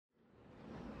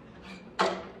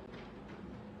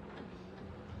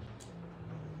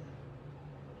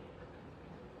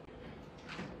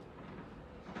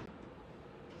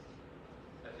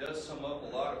does sum up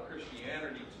a lot of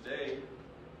Christianity today.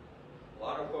 A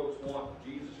lot of folks want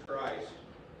Jesus Christ,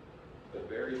 but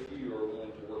very few are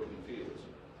willing to work in the fields.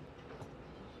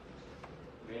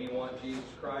 Many want Jesus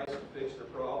Christ to fix their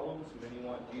problems. Many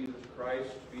want Jesus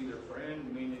Christ to be their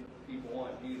friend. Many people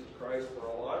want Jesus Christ for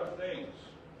a lot of things.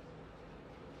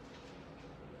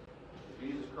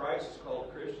 Jesus Christ has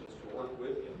called Christians to work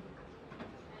with Him.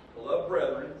 Beloved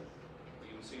brethren, we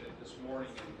even seen it this morning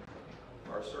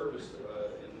in our service,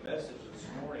 in the message this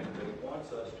morning, that He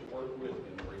wants us to work with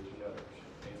Him in reaching others.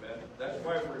 Amen. That's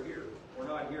why we're here. We're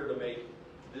not here to make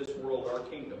this world our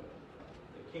kingdom.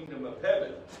 The kingdom of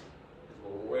heaven is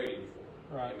what we're waiting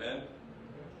for. Right. Amen.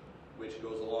 Which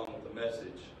goes along with the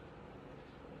message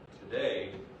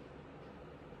today.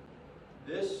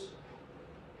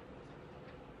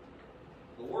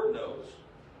 The Lord knows.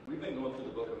 We've been going through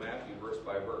the book of Matthew verse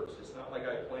by verse. It's not like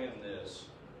I planned this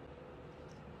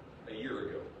a year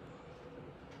ago.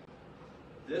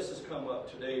 This has come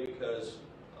up today because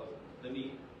of the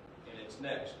need. And it's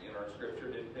next in our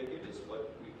scripture. Didn't pick it. It's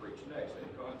what we preach next in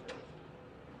context.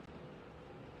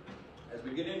 As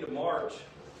we get into March,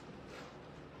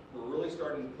 we're really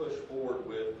starting to push forward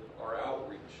with our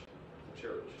outreach to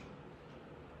church.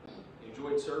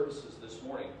 Enjoyed services this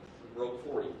morning. We broke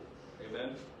 40.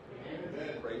 Amen?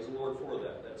 Amen. Praise the Lord for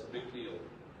that. That's a big deal.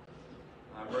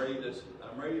 I'm ready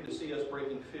to see us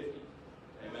breaking 50.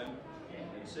 Amen?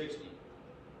 And 60.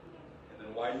 And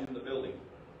then widening the building.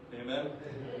 Amen?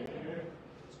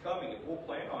 It's coming. We'll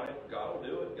plan on it. God will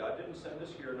do it. God didn't send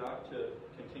us here not to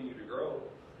continue to grow.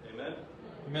 Amen?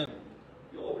 Amen.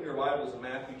 You'll open your Bibles in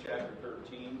Matthew chapter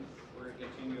 13. We're going to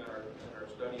continue in our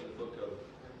study in the book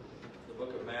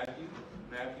of Matthew.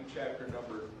 Matthew chapter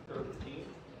number 13.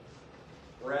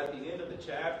 We're at the end of the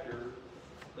chapter,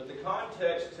 but the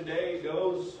context today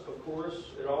goes, of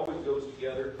course, it always goes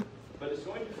together, but it's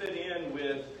going to fit in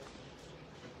with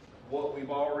what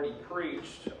we've already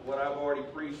preached, what I've already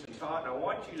preached and taught. And I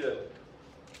want you to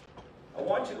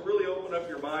really open up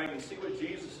your mind and see what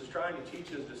Jesus is trying to teach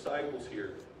His disciples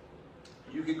here.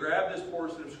 You could grab this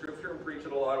portion of Scripture and preach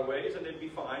it a lot of ways, and it'd be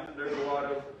fine. There's a lot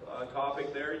of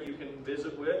topic there you can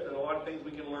visit with, and a lot of things we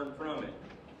can learn from it.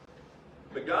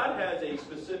 But God has a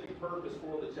specific purpose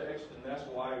for the text, and that's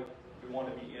why we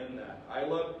want to be in that. I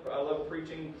love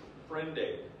preaching Friend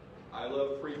Day. I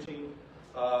love preaching,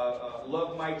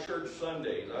 love my church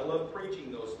Sundays. I love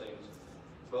preaching those things.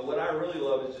 But what I really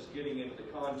love is just getting into the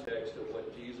context of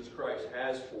what Jesus Christ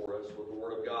has for us, what the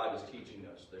Word of God is teaching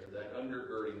us there. That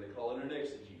undergirding, they call it an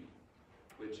exegete,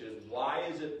 which is why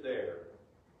is it there?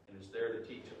 And it's there to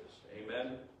teach us.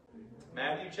 Amen?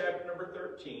 Matthew chapter number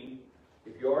 13.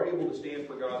 If you are able to stand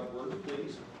for God's Word,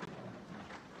 please,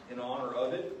 in honor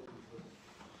of it.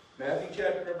 Matthew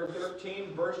chapter number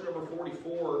 13, verse number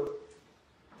 44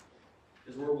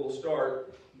 is where we'll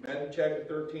start. Matthew chapter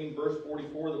 13, verse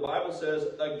 44, the Bible says,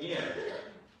 again,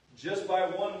 just by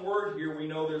one word here, we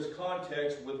know there's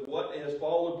context with what has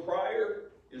followed prior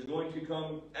is going to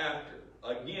come after.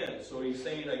 Again, so he's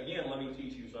saying, again, let me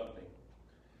teach you something.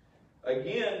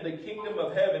 Again, the kingdom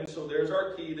of heaven, so there's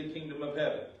our key, the kingdom of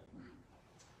heaven.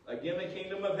 Again, the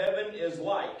kingdom of heaven is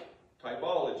like,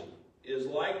 typology, is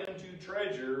like unto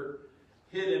treasure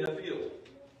hid in a field.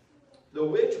 The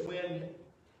which when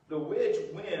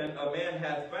a man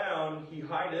hath found, he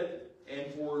hideth,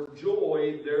 and for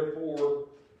joy thereof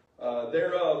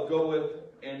goeth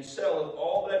and selleth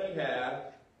all that he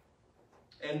hath,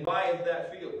 and buyeth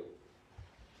that field.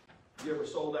 You ever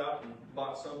sold out and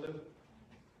bought something?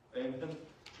 Amen.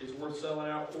 It's worth selling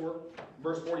out for.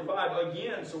 Verse 45,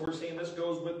 again, so we're seeing this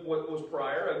goes with what was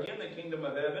prior. Again, the kingdom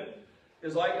of heaven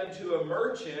is like unto a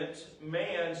merchant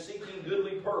man seeking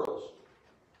goodly pearls.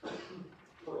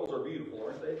 Pearls are beautiful,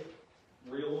 aren't they?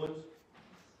 Real ones.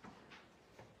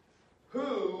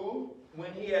 Who,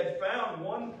 when he had found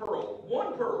one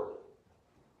pearl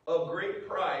of great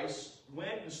price,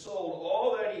 went and sold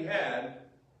all that he had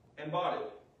and bought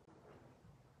it.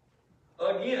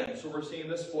 Again, so we're seeing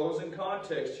this flows in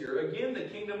context here. Again, the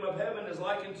kingdom of heaven is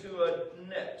likened to a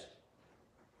net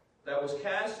that was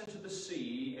cast into the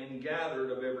sea and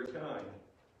gathered of every kind.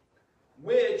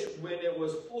 Which, when it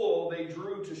was full, they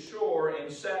drew to shore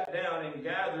and sat down and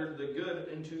gathered the good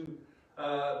into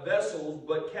vessels,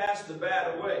 but cast the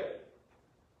bad away.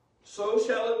 So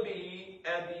shall it be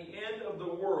at the end of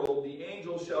the world, the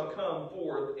angel shall come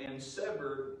forth and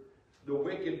sever the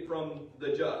wicked from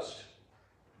the just,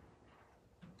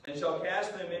 and shall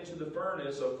cast them into the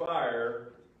furnace of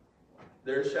fire.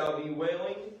 There shall be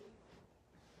wailing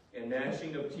and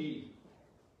gnashing of teeth.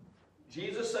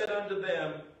 Jesus said unto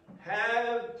them,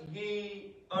 have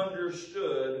ye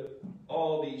understood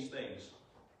all these things?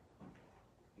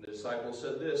 And the disciples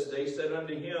said this, they said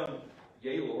unto him,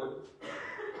 Yea, Lord.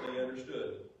 They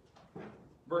understood.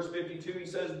 Verse 52, he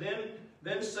says,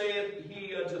 Then saith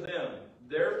he unto them,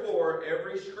 Therefore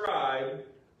every scribe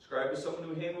is someone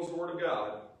who handles the word of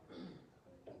God,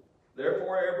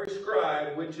 therefore every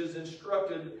scribe which is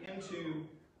instructed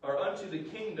unto the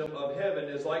kingdom of heaven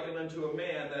is likened unto a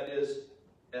man that is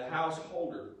a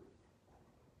householder,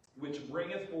 which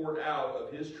bringeth forth out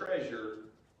of his treasure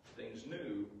things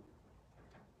new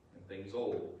and things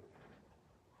old.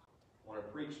 I want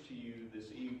to preach to you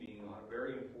this evening on a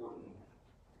very important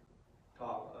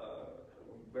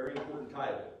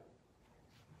title.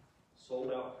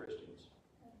 Sold out Christians.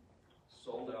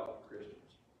 Sold out Christians.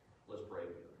 Let's pray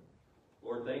together.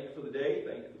 Lord, thank you for the day.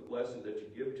 Thank you for the blessing that you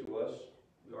give to us.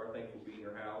 We are thankful to be in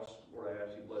your house. Lord, I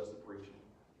ask you to bless the preaching.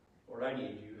 Lord, I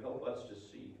need you. Help us to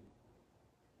see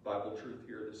Bible truth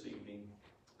here this evening.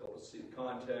 Help us see the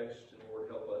context. And Lord,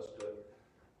 help us to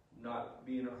not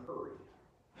be in a hurry,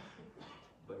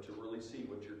 but to really see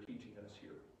what you're teaching us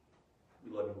here.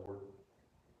 We love you, Lord.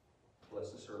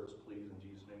 Bless the service, please. In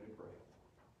Jesus' name we pray.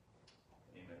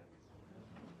 Amen.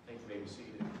 Thank you. You may be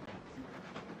seated.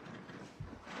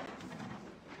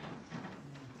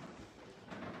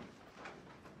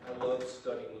 I love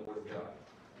studying the Word of God.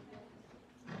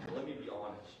 But let me be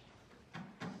honest.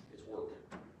 It's work.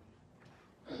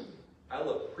 I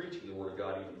love preaching the Word of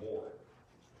God even more,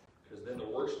 because then the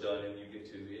work's done and you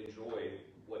get to enjoy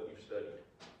what you've studied.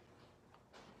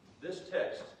 This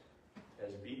text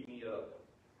has beat me up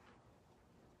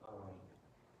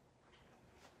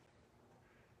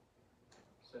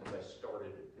since I started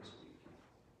it this week.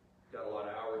 Got a lot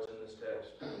of hours in this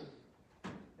text.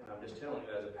 And I'm just telling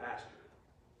you as a pastor,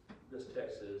 this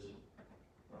text is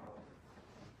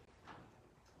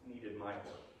needed my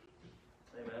help.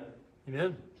 Amen?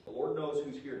 Amen. The Lord knows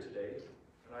who's here today.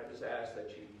 And I just ask that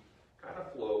you kind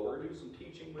of flow. We're going to do some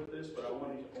teaching with this, but I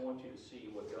want you to see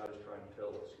what God is trying to tell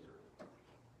us here.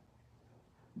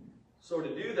 So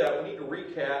to do that, we need to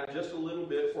recap just a little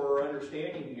bit for our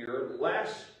understanding here.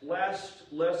 Last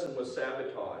lesson was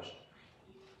sabotage.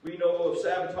 We know of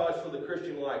sabotage for the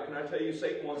Christian life. Can I tell you,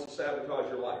 Satan wants to sabotage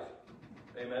your life?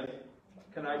 Amen?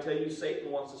 Can I tell you,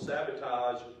 Satan wants to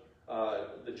sabotage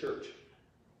the church?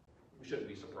 We shouldn't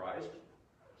be surprised.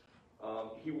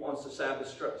 He wants to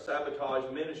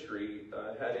sabotage ministry.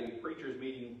 Had a preachers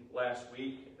meeting last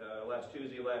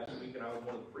Tuesday last week, and I was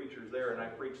one of the preachers there, and I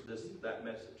preached that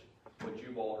message, which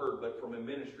you've all heard, but from a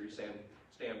ministry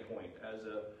standpoint. As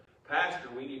a pastor,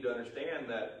 we need to understand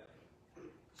that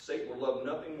Satan would love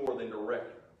nothing more than to wreck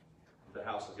the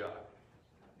house of God.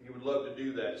 He would love to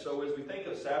do that. So as we think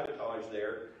of sabotage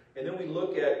there, and then we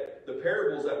look at the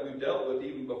parables that we've dealt with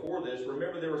even before this,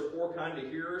 remember there was 4 kinds of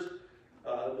hearers.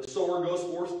 The sower goes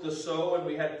forth to sow, and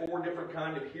we had 4 different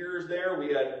kinds of hearers there.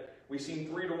 We seen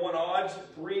 3-to-1 odds.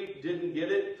 3 didn't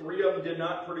get it. 3 of them did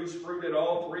not produce fruit at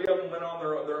all. 3 of them went on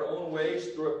their own ways.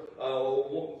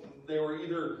 They were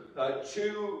either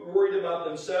too worried about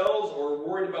themselves or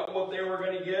worried about what they were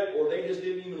going to get, or they just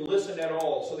didn't even listen at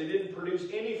all. So they didn't produce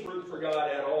any fruit for God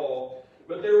at all.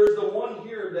 But there was the one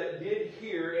here that did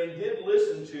hear and did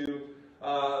listen to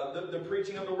the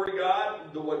preaching of the Word of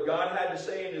God, what God had to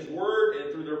say in His Word,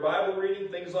 and through their Bible reading,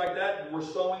 things like that. We're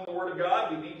sowing the Word of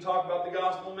God. We need to talk about the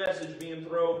gospel message being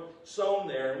sown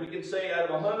there. And we can say out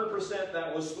of 100%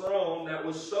 that was thrown, that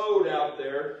was sowed out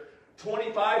there,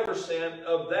 25%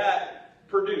 of that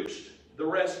produced. The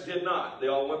rest did not. They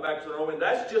all went back to their own way.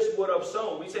 That's just what I've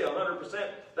sown. We say 100%.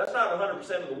 That's not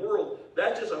 100% of the world.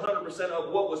 That's just 100%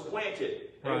 of what was planted.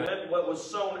 Right. Amen? What was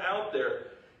sown out there.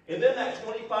 And then that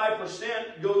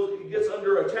 25% gets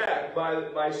under attack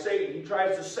by Satan. He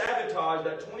tries to sabotage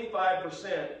that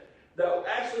 25% that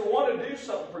actually want to do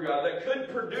something for God, that could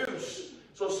produce.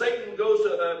 So Satan goes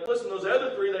to, listen, those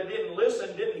other 3 that didn't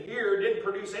listen, didn't hear, didn't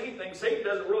produce anything, Satan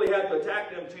doesn't really have to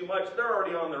attack them too much. They're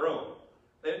already on their own.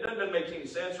 It doesn't make any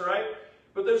sense, right?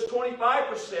 But there's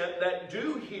 25% that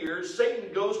do hear.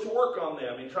 Satan goes to work on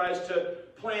them. He tries to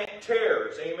plant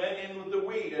tares, amen, in with the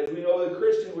wheat. As we know, the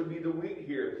Christian would be the wheat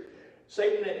here.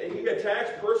 Satan, he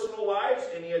attacks personal lives,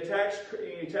 and he attacks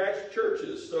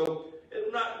churches. So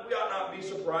we ought not be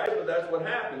surprised, but that's what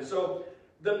happens. So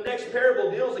the next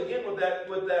parable deals again with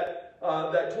that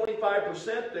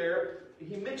 25% there.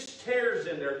 He mixed tares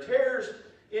in there. Tares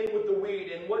in with the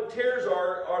wheat. And what tares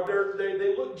are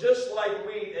they look just like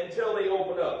wheat until they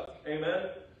open up. Amen?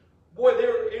 Boy,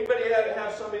 anybody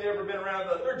have somebody ever been around?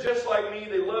 They're just like me.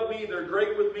 They love me. They're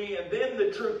great with me. And then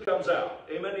the truth comes out.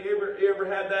 Amen? You ever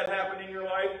had that happen in your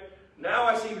life? Now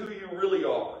I see who you really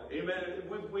are. Amen?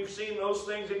 We've seen those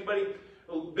things. Anybody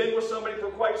been with somebody for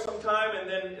quite some time, and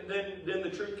then the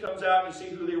truth comes out and you see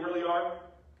who they really are?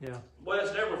 Yeah. Well,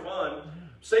 it's never fun.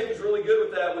 Satan's really good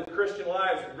with that with Christian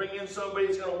lives. Bring in somebody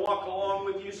who's going to walk along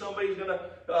with you. Somebody's going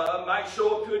to might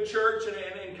show up to a church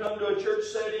and come to a church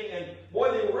setting, and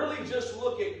boy, they really just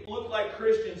look like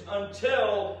Christians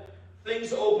until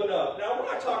things open up. Now, we're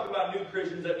not talking about new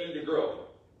Christians that need to grow.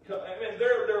 I mean,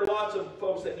 there are lots of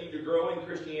folks that need to grow in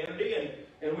Christianity,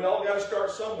 and we all got to start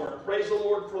somewhere. Praise the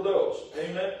Lord for those.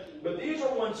 Amen. But these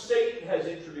are ones Satan has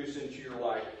introduced into your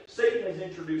life. Satan has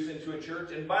introduced into a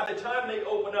church, and by the time they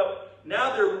open up,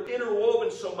 now they're interwoven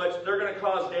so much, they're going to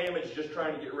cause damage just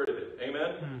trying to get rid of it.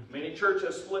 Amen? Many churches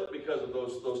have split because of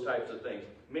those types of things.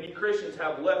 Many Christians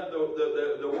have left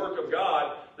the work of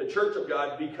God, the church of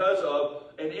God, because of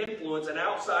an influence, an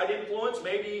outside influence.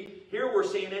 Maybe here we're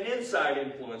seeing an inside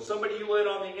influence. Somebody you let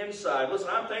on the inside. Listen,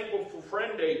 I'm thankful for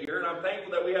Friend Day here, and I'm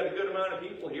thankful that we had a good amount of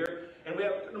people here, and we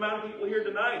have a good amount of people here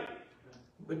tonight.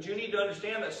 But you need to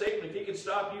understand that Satan, if he could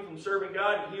stop you from serving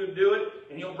God, he would do it,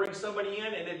 and he'll bring somebody in,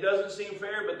 and it doesn't seem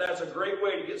fair, but that's a great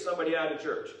way to get somebody out of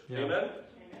church. Yeah. Amen?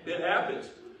 It happens.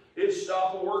 It'll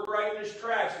stop a work right in its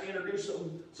tracks and introduce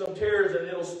some tares, and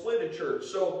it'll split a church.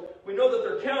 So we know that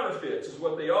they're counterfeits is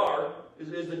what they are,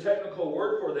 is the technical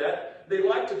word for that. They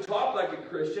like to talk like a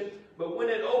Christian, but when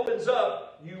it opens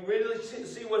up, you really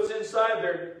see what's inside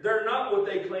there. They're not what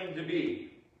they claim to be.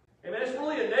 Amen. It's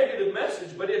really a negative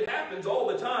message, but it happens all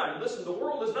the time. Listen, the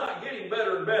world is not getting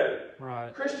better and better.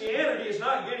 Right. Christianity is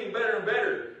not getting better and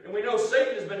better. And we know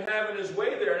Satan has been having his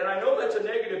way there. And I know that's a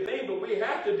negative thing, but we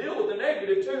have to deal with the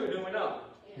negative too, do we not?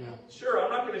 Yeah. Sure, I'm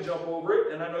not going to jump over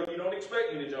it, and I know you don't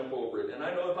expect me to jump over it. And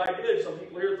I know if I did, some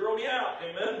people here would throw me out.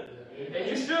 Amen? And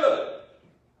you should.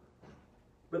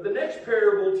 But the next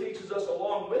parable teaches us,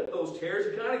 along with those tares,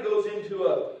 it kind of goes into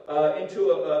a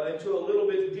little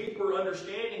bit deeper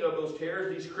understanding of those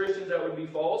tares, these Christians that would be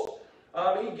false.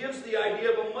 He gives the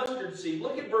idea of a mustard seed.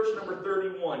 Look at verse number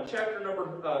 31, chapter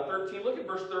number 13. Look at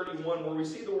verse 31, where we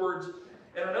see the words,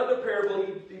 "And another parable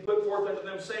he put forth unto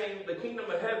them, saying, The kingdom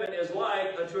of heaven is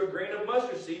like unto a grain of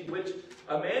mustard seed, which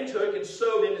a man took and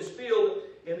sowed in his field,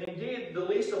 and indeed the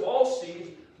least of all seeds.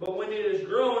 But when it is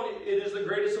grown, it is the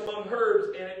greatest among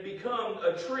herbs, and it becomes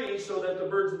a tree, so that the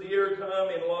birds of the air come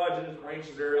and lodge in the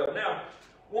branches thereof." Now,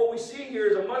 what we see here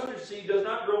is a mustard seed does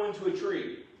not grow into a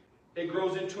tree. It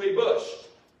grows into a bush.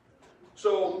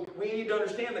 So we need to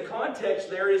understand the context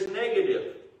there is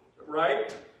negative,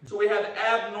 right? So we have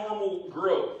abnormal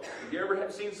growth. Have you ever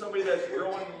seen somebody that's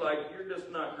growing like you're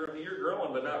just not growing? You're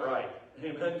growing, but not right.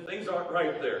 Amen. Things aren't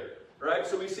right there. Right?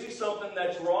 So we see something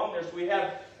that's wrong there. So we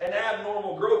have an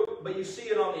abnormal growth, but you see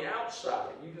it on the outside.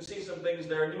 You can see some things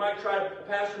there. And you might a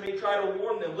pastor may try to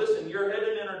warn them, listen, you're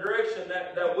headed in a direction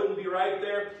that wouldn't be right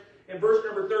there. In verse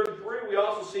number 33, we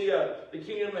also see the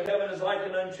kingdom of heaven is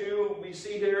likened unto. We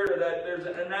see here that there's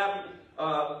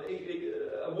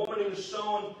a woman who's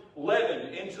sown leaven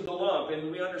into the lump.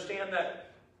 And we understand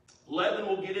that leaven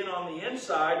will get in on the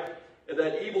inside,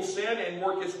 that evil sin, and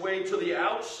work its way to the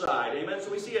outside. Amen.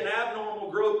 So we see an abnormal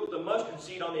growth with the mustard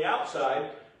seed on the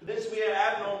outside. But then we have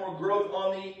abnormal growth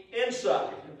on the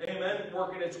inside. Amen.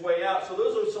 Working its way out. So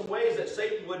those are some ways that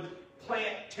Satan would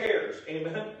plant tares.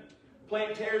 Amen.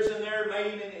 Plant tares in there,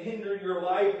 may even hinder your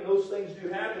life, and those things do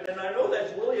happen. And I know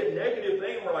that's really a negative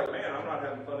thing. We're like, man, I'm not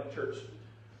having fun at church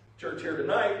here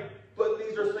tonight. But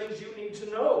these are things you need to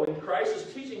know. And Christ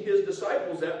is teaching his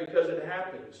disciples that because it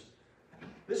happens.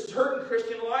 This is hurting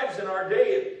Christian lives in our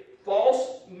day.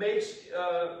 False makes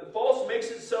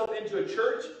itself into a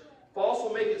church. False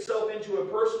will make itself into a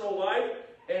personal life.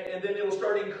 And then it will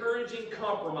start encouraging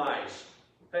compromise.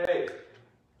 Hey,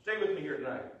 stay with me here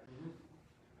tonight.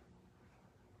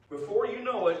 Before you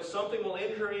know it, something will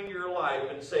enter into your life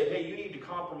and say, hey, you need to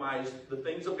compromise the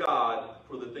things of God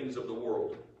for the things of the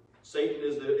world. Satan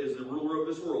is the ruler of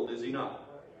this world, is he not?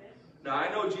 Now, I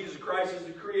know Jesus Christ is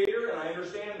the creator, and I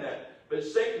understand that. But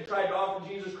Satan tried to offer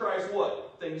Jesus Christ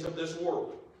what? Things of this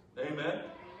world. Amen?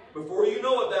 Before you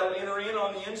know it, that'll enter in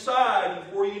on the inside.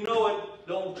 Before you know it,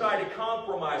 they'll try to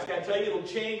compromise. Can I tell you, it'll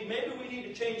change. Maybe we need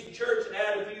to change the church and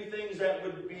add a few things that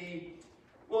would be,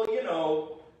 well, you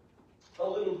know, a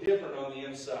little different on the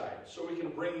inside. So we can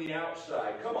bring the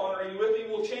outside. Come on, are you with me?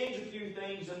 We'll change a few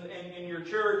things in your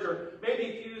church, or maybe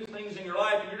a few things in your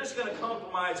life, and you're just going to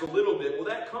compromise a little bit. Well,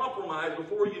 that compromise,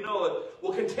 before you know it,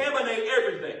 will contaminate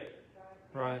everything.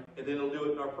 Right. And then it'll do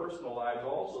it in our personal lives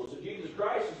also. So Jesus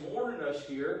Christ is warning us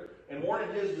here and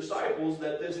warning his disciples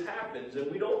that this happens,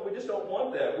 and we just don't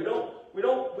want that. We don't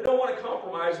want to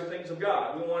compromise the things of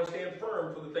God. We want to stand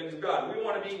firm for the things of God. We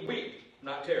want to be wheat,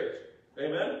 not tares.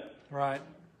 Amen? Right.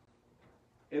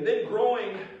 And then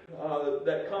growing,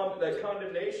 that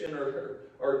condemnation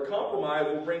or compromise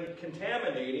will bring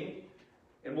contaminating,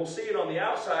 and we'll see it on the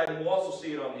outside, and we'll also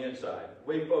see it on the inside. The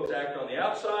way folks act on the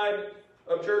outside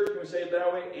of church, can we say it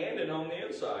that way, and on the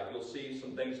inside. You'll see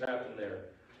some things happen there.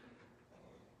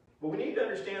 But we need to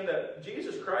understand that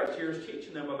Jesus Christ here is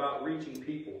teaching them about reaching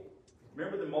people.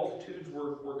 Remember, the multitudes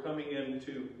were coming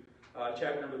into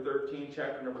chapter number 13,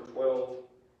 chapter number 12.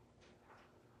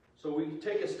 So we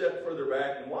take a step further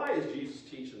back, and why is Jesus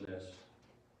teaching this?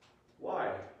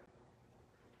 Why?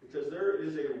 Because there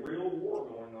is a real war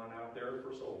going on out there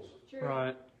for souls. True.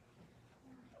 Right.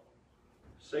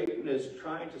 Satan is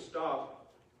trying to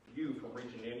stop you from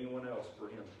reaching anyone else for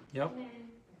him. Yep.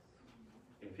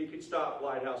 If he could stop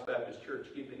Lighthouse Baptist Church,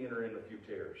 he could enter in a few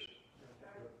tears.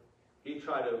 He'd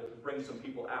try to bring some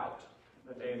people out.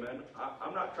 Amen.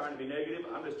 I'm not trying to be negative.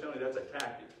 I'm just telling you that's a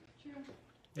tactic. Sure.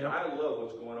 And I love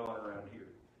what's going on around here.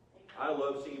 I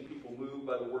love seeing people moved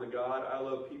by the Word of God. I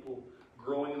love people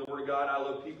growing in the Word of God. I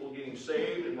love people getting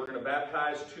saved. And we're going to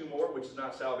baptize 2 more, which is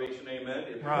not salvation. Amen.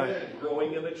 It's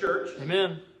growing in the church.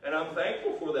 Amen. And I'm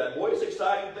thankful for that. Boy, it's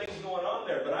exciting things going on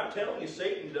there. But I'm telling you,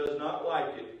 Satan does not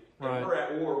like it. And we're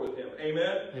at war with him.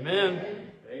 Amen? Amen.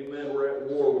 Amen. We're at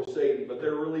war with Satan. But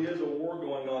there really is a war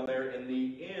going on there. In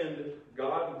the end,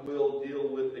 God will deal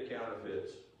with the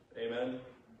counterfeits. Amen?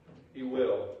 He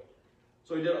will.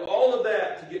 So he did all of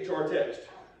that to get to our text.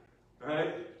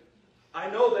 Alright? I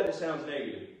know that it sounds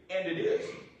negative. And it is.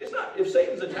 It's not. If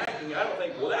Satan's attacking you, I don't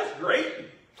think, well, that's great.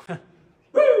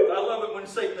 Woo! I love it when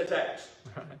Satan attacks.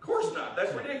 Of course not.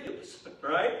 That's ridiculous.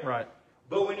 Right? Right.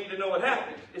 But we need to know what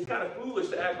happens. It's kind of foolish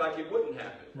to act like it wouldn't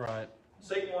happen. Right.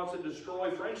 Satan wants to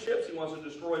destroy friendships. He wants to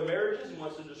destroy marriages. He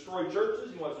wants to destroy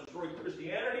churches. He wants to destroy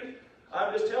Christianity.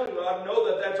 I'm just telling you, I know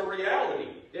that that's a reality.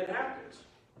 It happens.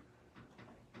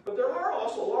 But there are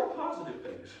also a lot of positive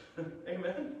things.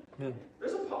 Amen? Amen.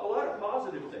 There's a lot of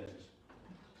positive things.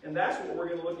 And that's what we're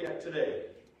going to look at today.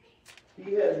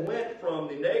 He has went from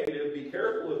the negative, be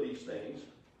careful of these things,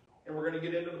 and we're going to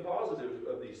get into the positive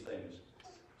of these things.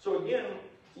 So again,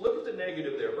 look at the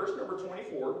negative there. Verse number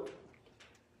 24.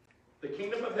 The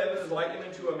kingdom of heaven is likened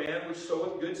unto a man which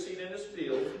soweth good seed in his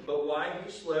field, but while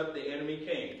he slept, the enemy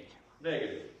came.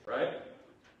 Negative, right?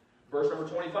 Verse number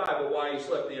 25, but while he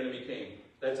slept, the enemy came.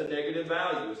 That's a negative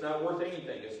value. It's not worth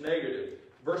anything. It's negative.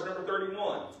 Verse number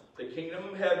 31, the kingdom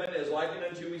of heaven is likened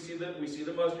unto, we see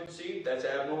the mustard seed. That's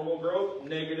abnormal growth.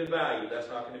 Negative value. That's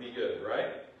not going to be good, right?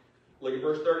 Look at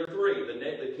verse 33.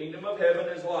 The kingdom of heaven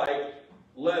is like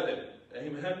leaven.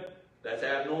 Amen? That's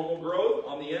abnormal growth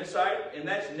on the inside, and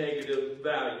that's negative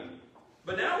value.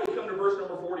 But now we come to verse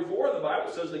number 44, and the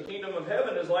Bible says the kingdom of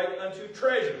heaven is like unto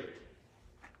treasure.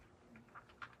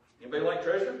 Anybody like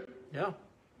treasure? Yeah.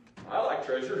 I like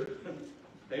treasure.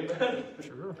 Amen?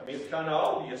 Sure. I mean, it's kind of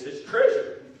obvious. It's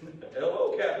treasure.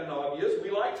 Hello, Captain Obvious. We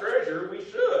like treasure. We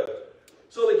should.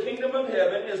 So the kingdom of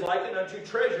heaven is likened unto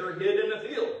treasure hid in the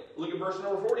field. Look at verse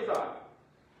number 45.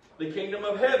 The kingdom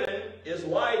of heaven is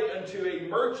like unto a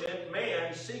merchant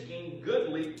man seeking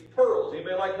goodly pearls.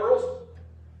 Anybody like pearls?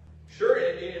 Sure,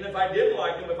 and if I didn't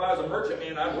like them, if I was a merchant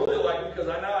man, I'd really like them because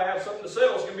I now I have something to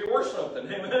sell. It's going to be worth something.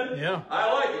 Amen? Yeah.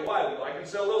 I like it. Why? I can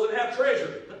sell those and have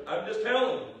treasure. I'm just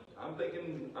telling you. I'm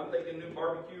thinking new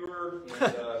barbecuer.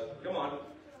 And, come on.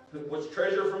 What's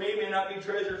treasure for me may not be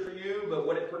treasure for you, but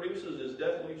what it produces is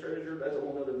definitely treasure. That's a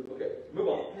whole other. Okay, move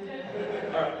on.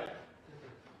 All right.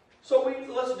 So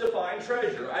let's define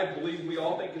treasure. I believe we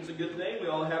all think it's a good thing. We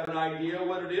all have an idea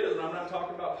what it is. And I'm not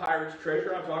talking about pirate's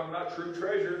treasure. I'm talking about true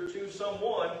treasure to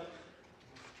someone.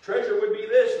 Treasure would be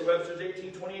this. The Webster's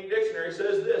 1828 dictionary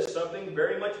says this. Something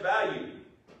very much valued.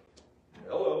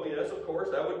 Hello, yes, of course.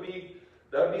 That would be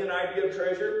an idea of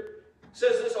treasure. It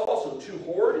says this also. To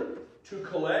hoard, to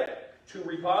collect, to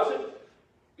reposit,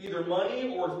 either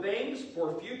money or things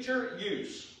for future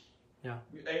use. Yeah.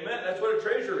 Amen. That's what a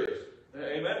treasure is.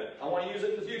 Amen. I want to use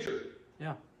it in the future.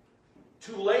 Yeah.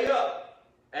 To lay up,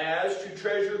 as to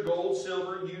treasure gold,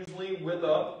 silver, usually with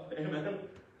up. Amen.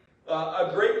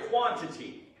 A great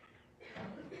quantity.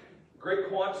 Great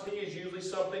quantity is usually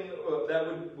something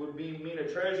that would mean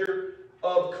a treasure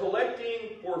of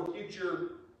collecting for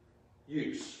future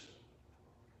use.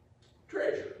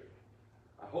 Treasure.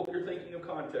 I hope you're thinking of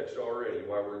context already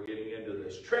while we're getting into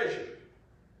this. Treasure.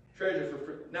 Treasure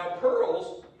for now,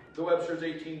 pearls. The Webster's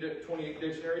 1828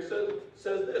 dictionary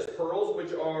says this. Pearls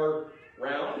which are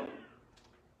round,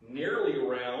 nearly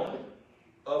round,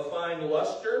 of fine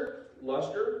luster,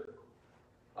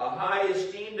 are highly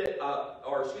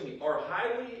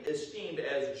esteemed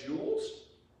as jewels,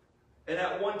 and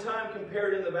at one time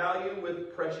compared in the value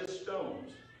with precious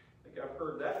stones. think I've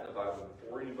heard that in the Bible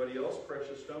before. Anybody else?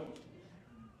 Precious stones.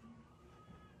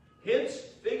 Hence,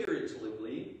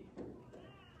 figuratively,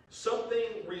 something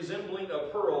resembling a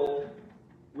pearl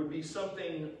would be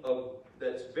something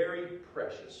that's very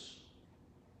precious.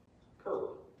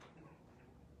 Pearl.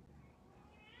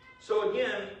 So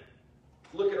again,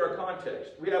 look at our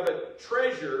context. We have a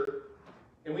treasure,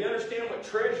 and we understand what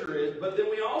treasure is, but then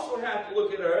we also have to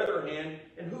look at our other hand,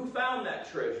 and who found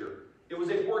that treasure? It was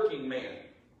a working man.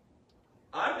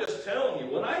 I'm just telling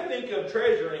you, when I think of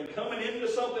treasure and coming into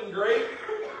something great,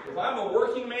 if I'm a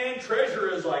working man,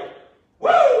 treasure is like, woo!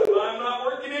 I'm not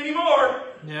working anymore.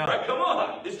 Yeah. Right? Come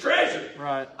on, it's treasure.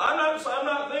 Right. I'm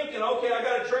not thinking, okay, I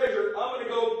got a treasure, I'm going to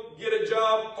go get a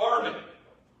job farming.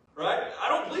 Right? I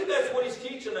don't believe that's what he's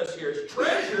teaching us here. It's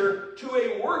treasure to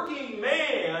a working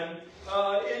man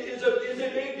is a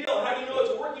big deal. How do you know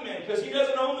it's a working man? Because he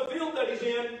doesn't own the field that he's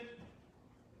in.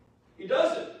 He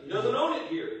doesn't. He doesn't own it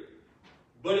here.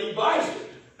 But he buys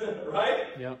it. Right?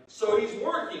 Yep. So he's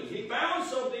working. He found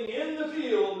something in the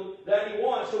field that he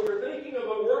wants. So we're thinking of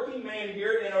a working man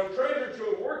here and a treasure to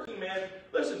a working man.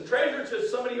 Listen, treasure to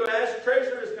somebody who has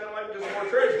treasure is kind of like just more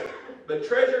treasure. But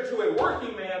treasure to a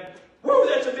working man, whoo,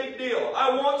 that's a big deal.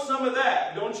 I want some of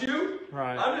that, don't you?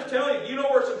 Right. I'm just telling you, if you know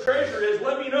where some treasure is,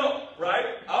 let me know, right?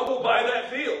 I'll go buy that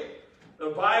field.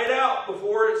 I'll buy it out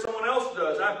before someone else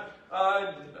does.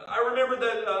 I remember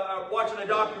that watching a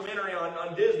documentary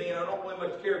on Disney, and I don't really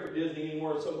much care for Disney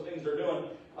anymore, some of the things they're doing.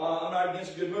 I'm not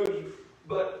against a good movie.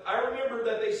 But I remember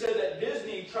that they said that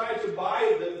Disney tried to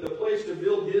buy the place to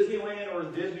build Disneyland or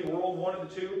Disney World, one of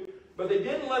the two, but they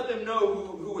didn't let them know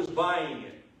who was buying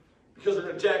it, because they're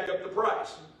going to jack up the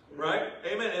price, right?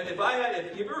 Amen. And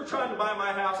if you were trying to buy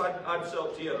my house, I'd sell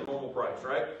it to you at a normal price,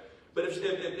 right? But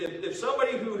if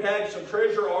somebody who had some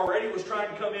treasure already was trying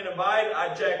to come in and buy it,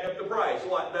 I'd jack up the price.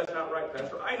 Well, that's not right,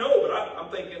 Pastor. I know, but I'm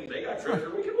thinking they got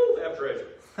treasure. We can both have treasure,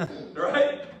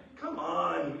 right? Come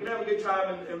on, you can have a good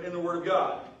time in the Word of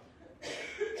God.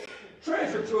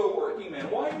 Treasure to a working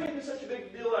man. Why are you making such a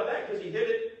big deal out of that? Because he hid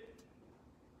it.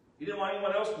 He didn't want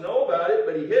anyone else to know about it,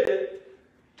 but he hid it.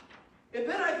 And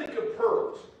then I think of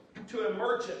pearls to a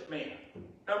merchant man.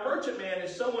 Now, a merchant man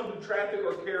is someone who traffics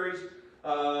or carries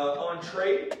on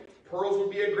trade. Pearls would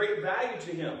be a great value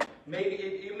to him.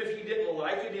 Maybe even if he didn't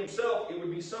like it himself, it would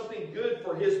be something good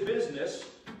for his business.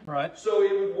 Right. So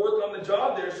it would work on the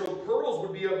job there. So pearls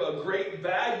would be of a great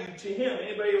value to him.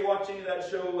 Anybody watch any of that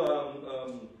show?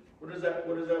 What is that?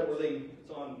 Where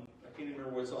it's on? I can't even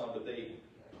remember what it's on, but they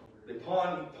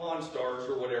pawn stars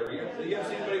or whatever. You ever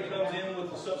see anybody comes in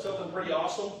with something pretty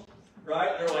awesome,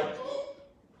 right? They're like, oh,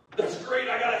 that's great,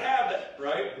 I gotta have that,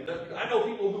 right? I know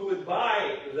people who would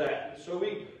buy that. So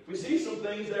we see some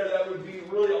things there that would be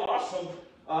really awesome.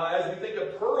 As we think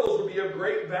of pearls would be of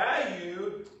great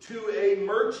value to a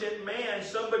merchant man,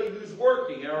 somebody who's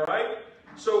working, all right?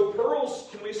 So pearls,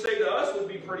 can we say to us, would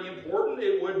be pretty important?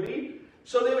 It would be.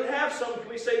 So they would have some, can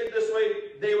we say it this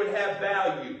way, they would have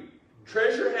value.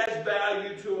 Treasure has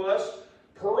value to us.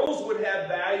 Pearls would have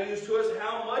values to us.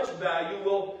 How much value?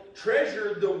 Well,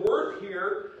 treasure, the word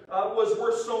here, was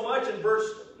worth so much. In verse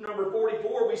number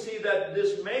 44, we see that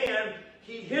this man,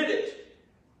 he hid it.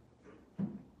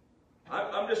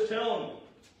 I'm just telling you.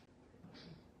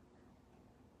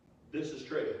 This is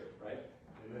treasure, right?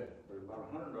 Amen. There's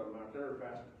about 100 of them out there,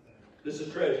 Pastor. This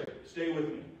is treasure. Stay with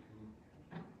me.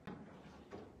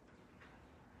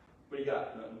 What do you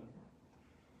got? Nothing.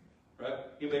 Right?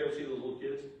 Anybody ever see those little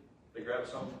kids? They grab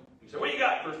something. You say, what do you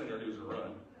got? First thing they're going to do is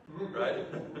run. Right?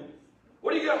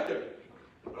 What do you got there?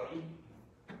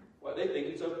 Well, they think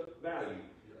it's of value.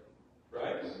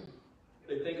 Right?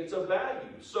 They think it's of value.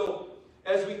 So,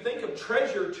 as we think of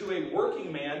treasure to a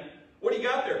working man, what do you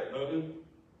got there? Nothing.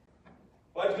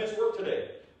 Why'd you miss work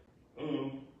today?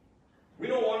 We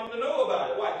don't want him to know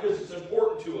about it. Why? Because it's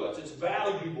important to us. It's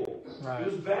valuable. Right. It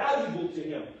was valuable to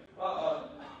him.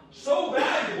 So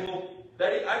valuable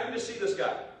that I can just see this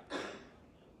guy.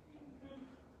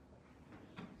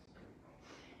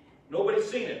 Nobody's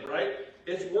seen it, right?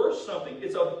 It's worth something.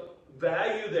 It's of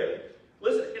value there.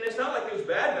 Listen, and it's not like it was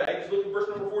bad value. Just look at verse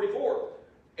number 44.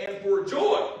 And for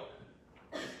joy,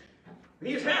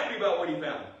 he's happy about what he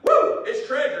found. Woo! It's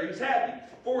treasure. He's happy.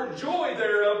 For joy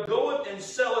thereof goeth and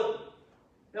selleth.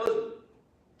 Now listen,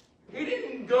 he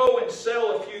didn't go and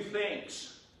sell a few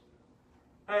things.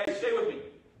 Hey, stay with me.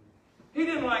 He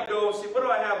didn't go and see, what do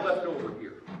I have left over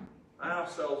here? I'll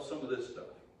sell some of this stuff.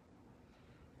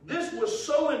 This was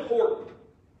so important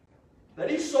that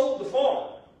he sold the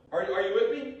farm. Are you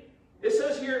with me? It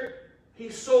says here, he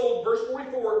sold, verse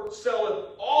 44,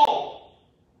 selleth all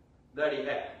that he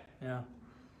had. Yeah.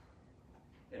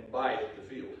 And buyeth the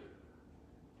field.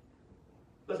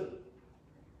 Listen,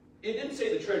 it didn't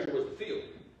say the treasure was the field.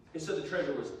 It said the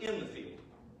treasure was in the field.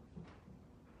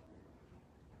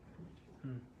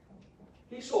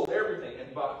 He sold everything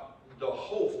and bought the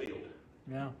whole field.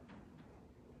 Yeah.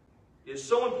 It's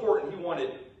so important, he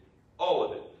wanted all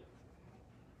of it.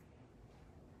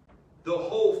 The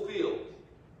whole field.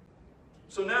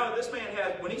 So now this man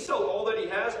has, when he sold all that he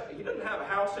has, he doesn't have a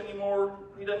house anymore.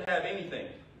 He doesn't have anything.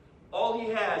 All he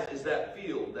has is that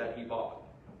field that he bought.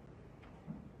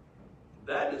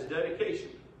 That is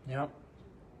dedication. Yep.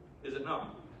 Is it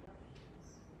not?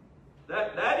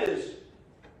 That is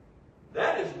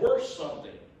worth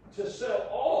something, to sell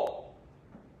all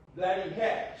that he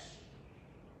has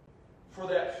for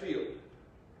that field.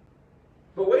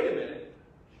 But wait a minute.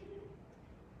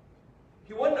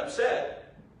 He wasn't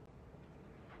upset.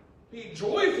 He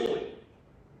joyfully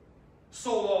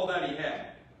sold all that he had.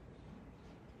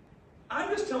 I'm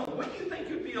just telling you, wouldn't you think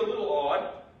it'd be a little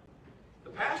odd? The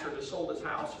pastor just sold his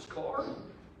house, his car.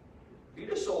 He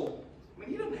just sold,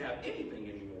 he doesn't have anything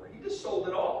anymore. He just sold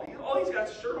it all. All he's got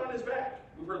is a shirt on his back.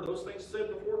 We've heard those things said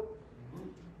before.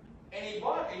 And he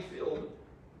bought a field,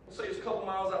 let's say it's a couple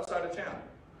miles outside of town.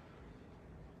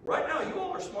 Right now, you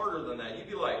all are smarter than that. You'd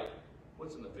be like,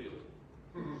 what's in the field?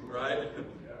 Right?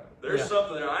 There's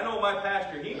something there. I know my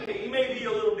pastor, he may be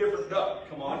a little different duck.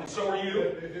 Come on, and so are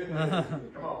you.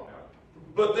 Come on now.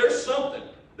 But there's something.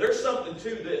 There's something to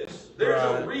this. There's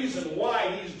a reason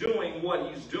why he's doing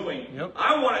what he's doing. Yep.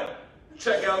 I want to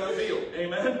check out the field.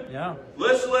 Amen? Yeah.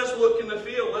 Let's look in the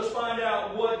field. Let's find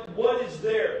out what is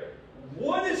there.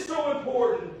 What is so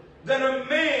important that a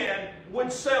man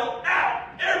would sell out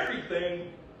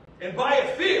everything and buy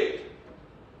a field?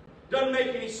 Doesn't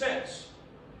make any sense.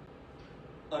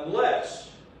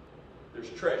 Unless there's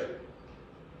treasure.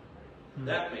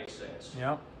 That makes sense.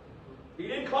 Yeah. He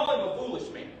didn't call him a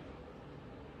foolish man.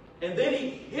 And then he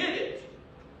hid it.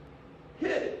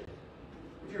 Hid it.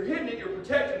 If you're hiding it, you're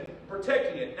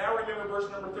protecting it. Now remember verse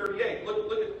number 38.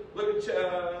 Look at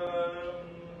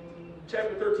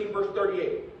chapter 13, verse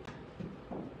 38.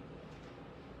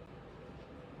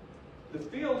 The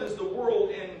field is the world,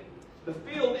 and the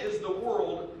field is the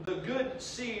world. The good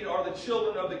seed are the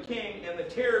children of the king, and the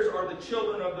tares are the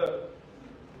children of the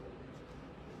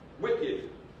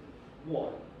wicked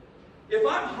one. If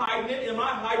I'm hiding it, am I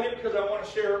hiding it because I want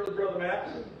to share it with Brother Matt?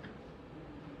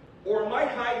 Or am I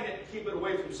hiding it to keep it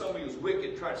away from somebody who's wicked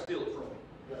and try to steal it from me?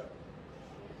 Yeah.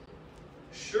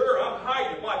 Sure, I'm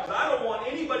hiding it. Why? Because I don't want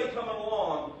anybody coming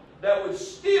along that would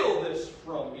steal this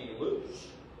from me loose.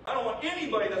 I don't want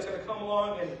anybody that's going to come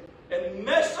along and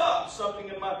mess up something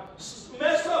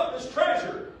mess up this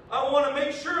treasure. I want to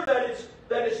make sure that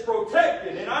it's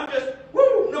protected. And I'm just,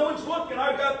 no one's looking.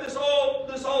 I've got this all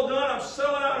done. I'm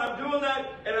selling out and I'm doing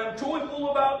that. And I'm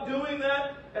joyful about doing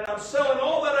that. And I'm selling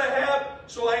all that I have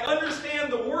so I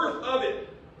understand the worth of it.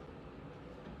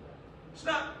 It's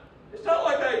not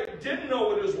like I didn't know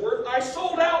what it was worth. I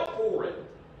sold out for it.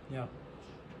 Yeah.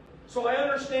 So I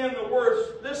understand the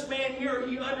worth. This man here,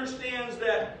 he understands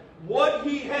that what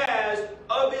he has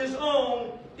of his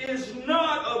own is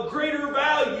not of greater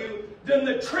value than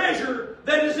the treasure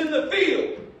that is in the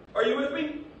field. Are you with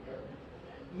me?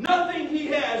 Nothing he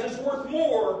has is worth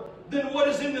more than what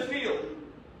is in the field.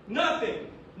 Nothing.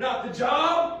 Not the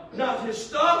job, not his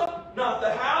stuff, not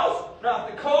the house, not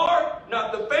the car,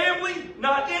 not the family,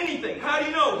 not anything. How do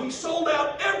you know? He sold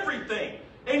out everything.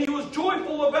 And he was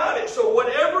joyful about it. So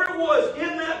whatever it was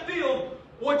in that field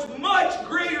was much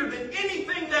greater than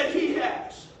anything that he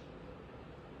has.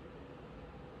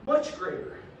 Much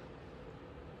greater.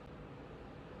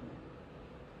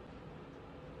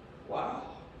 Wow.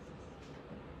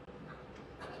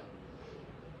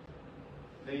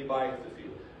 Then he buys the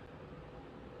field.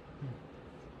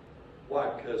 Why?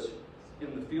 Because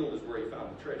in the field is where he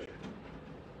found the treasure.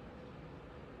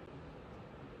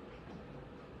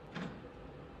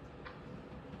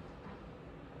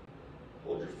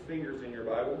 Hold your fingers in your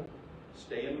Bible.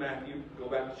 Stay in Matthew. Go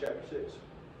back to chapter 6.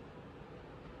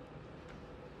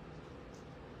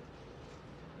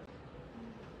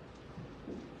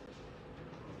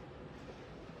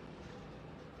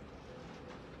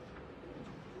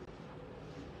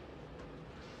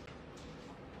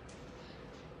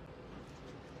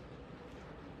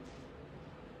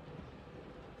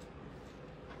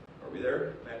 Are we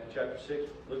there? Matthew chapter 6.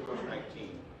 Look at verse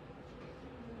 19.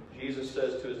 Jesus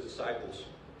says to his disciples,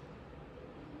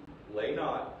 lay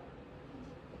not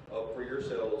up for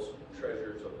yourselves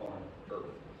treasures upon earth.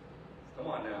 Come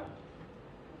on now.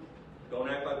 Don't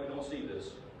act like we don't see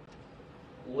this.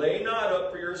 Lay not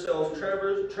up for yourselves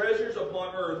treasures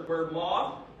upon earth, where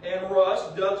moth and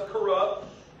rust doth corrupt,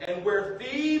 and where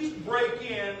thieves break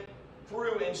in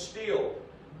through and steal.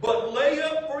 But lay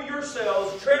up for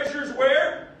yourselves treasures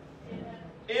where?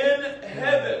 In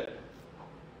heaven,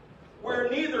 where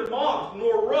neither moth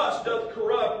nor rust doth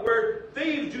corrupt, where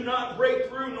thieves do not break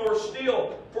through nor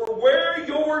steal. For where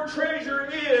your treasure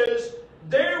is,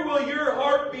 there will your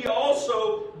heart be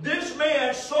also. This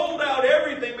man sold out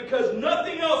everything because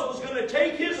nothing else was going to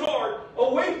take his heart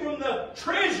away from the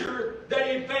treasure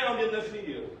that he found in the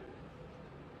field.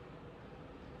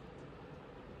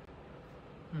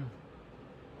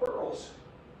 Pearls.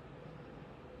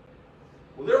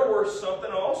 Well, they're worth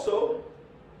something also.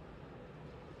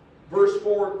 Verse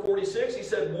 46, he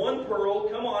said, one pearl,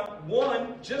 come on,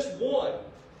 one, just one.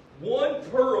 One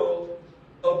pearl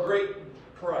of great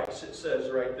price, it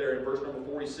says right there in verse number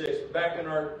 46. Back in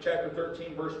our chapter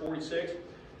 13, verse 46.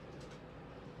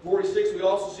 46, we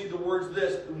also see the words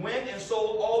this. Went and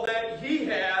sold all that he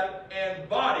had and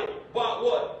bought it. Bought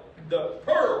what? The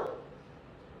pearl.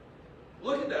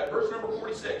 Look at that, verse number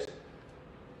 46.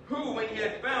 Who, when he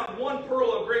had found one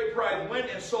pearl of great price, went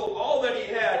and sold all that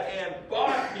he had and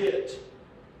bought it.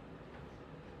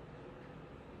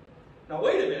 Now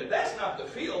wait a minute, that's not the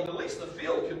field. At least the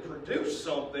field could produce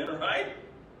something, right?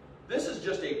 This is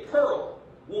just a pearl,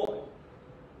 one.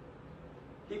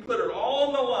 He put it all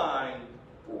on the line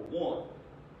for one.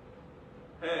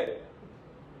 Hey,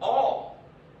 all,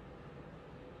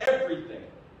 everything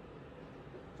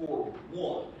for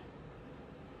one.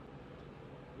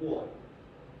 One.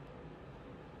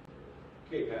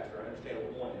 Okay, Pastor, I understand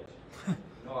what one is.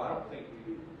 No, I don't think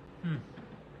we do.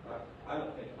 I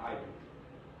don't think I do.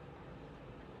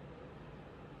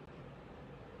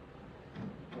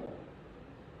 One.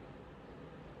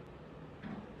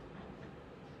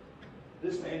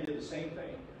 This man did the same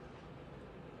thing.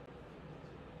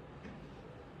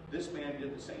 This man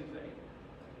did the same thing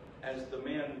as the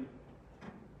man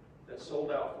that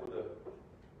sold out for the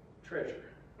treasure.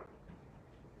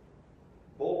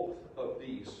 Both of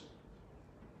these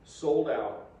sold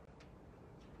out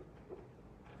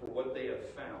for what they have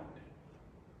found.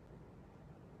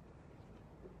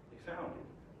 They found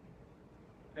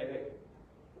it. Hey,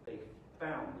 they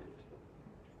found it.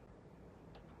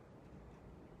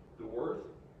 The worth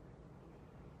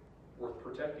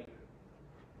protecting.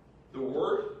 The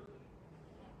worth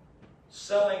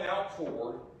selling out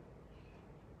for.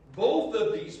 Both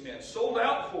of these men sold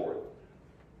out for it.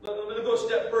 Let me go a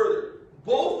step further.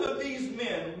 Both of these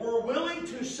men were willing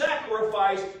to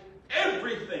sacrifice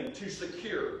everything to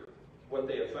secure what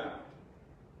they have found.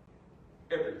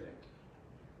 Everything.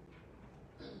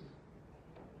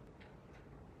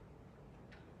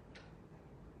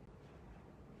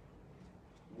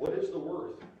 What is the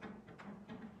worth?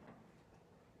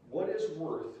 What is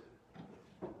worth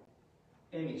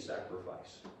any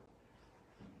sacrifice?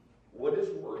 What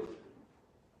is worth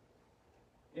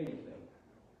anything?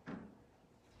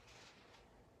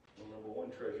 Number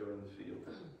one, treasure in the field,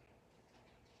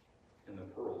 and the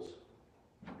pearls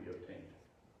to be obtained.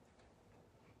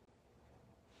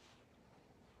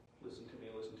 Listen to me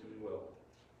well.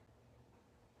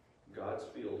 God's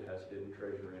field has hidden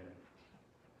treasure in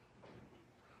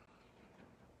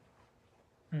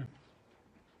it.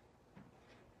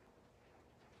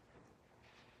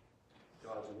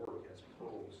 God's work has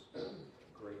pearls of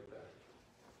great value.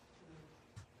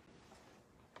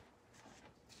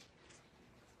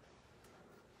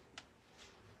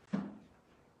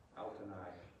 Alton and I,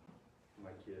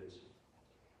 my kids,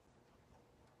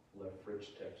 left Fridge,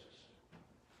 Texas,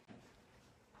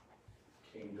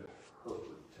 came to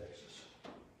Hereford, Texas,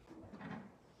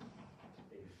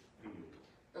 a field.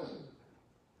 And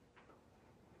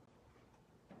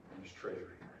there's treasure here.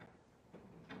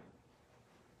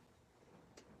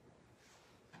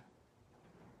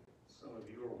 Some of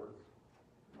you are worth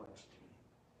much to me.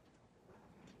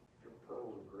 Your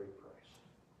pearls of great price.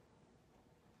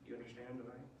 You understand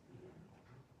tonight?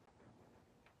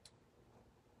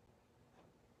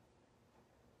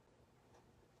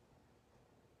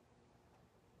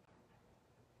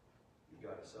 You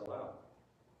got to sell out.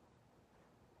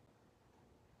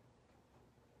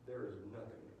 There is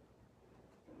nothing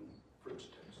in Fridge,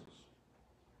 Texas,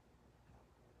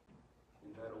 in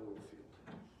that oil field,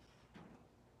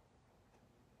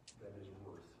 that is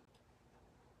worth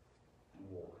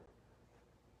more.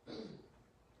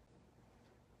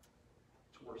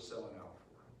 It's worth selling out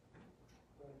for.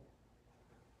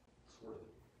 It's worth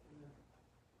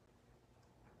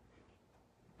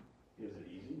it. Is it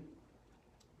easy?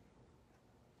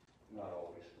 Not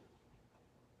always.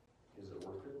 Is it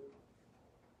worth it?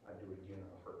 I'd do it again in a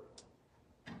heartbeat.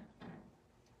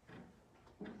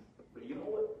 But you know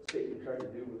what Satan tried to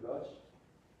do with us?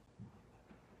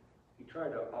 He tried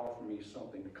tried to offer me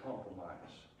something to compromise.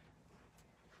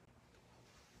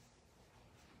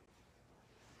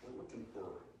 We're looking for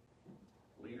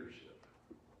leadership,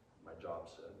 my job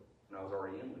said. And I was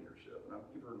already in leadership. Now,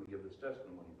 you've heard me give this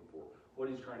testimony before. What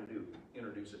he's trying to do,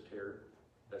 introduce a tear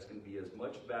that's going to be as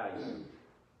much value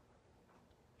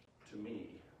to me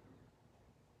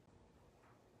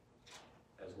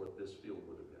as what this field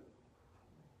would have been.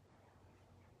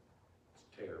 It's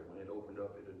tear. When it opened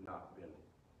up, it had not been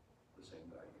the same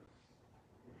value.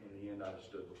 In the end, I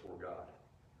stood before God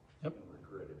and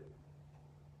regretted it.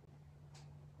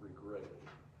 Regretted it.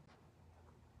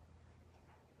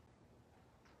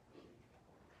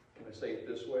 Can I say it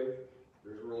this way?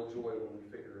 There's real joy when we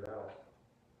figure it out.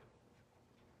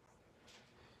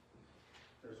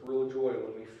 There's real joy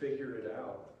when we figure it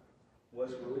out.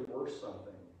 What's really worth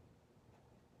something.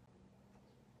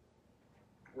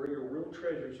 Where your real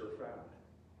treasures are found.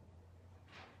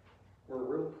 Where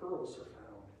real pearls are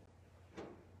found.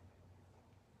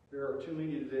 There are too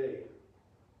many today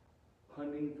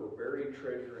hunting for buried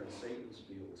treasure in Satan's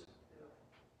fields.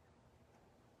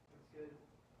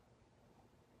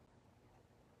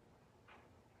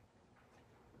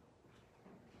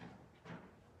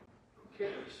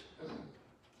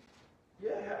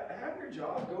 Yeah, have your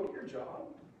job, go to your job.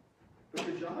 But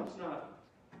your job's not,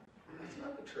 it's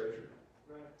not the treasure.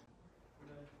 Right.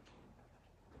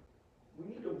 We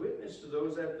need to witness to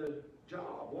those at the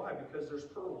job. Why? Because there's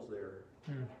pearls there.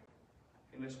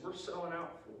 And it's worth selling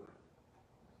out for.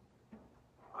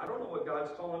 I don't know what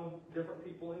God's calling different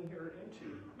people in here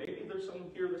into. Maybe there's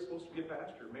someone here that's supposed to be a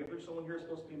pastor. Maybe there's someone here that's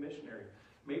supposed to be a missionary.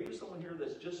 Maybe there's someone here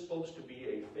that's just supposed to be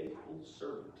a faithful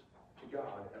servant to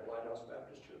God at Lighthouse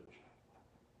Baptist Church.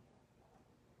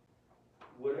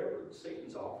 Whatever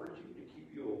Satan's offered you to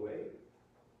keep you away,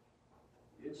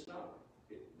 it's not,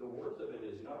 the worth of it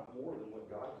is not more than what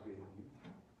God's given you.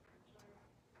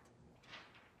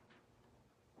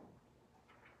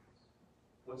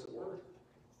 What's it worth?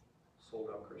 Sold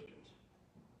out Christians.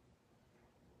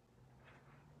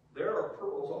 There are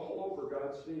pearls all over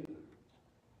God's field.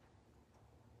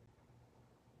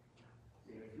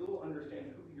 And if you'll understand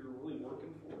who you're really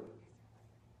working for,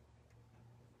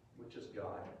 which is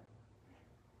God,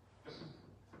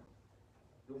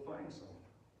 you'll find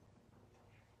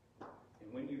some.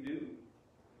 And when you do,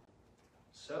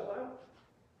 sell out.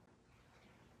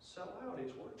 Sell out,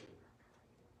 it's worth it.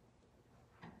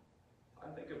 I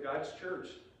think of God's church.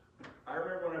 I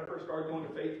remember when I first started going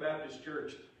to Faith Baptist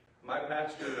Church, my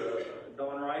pastor,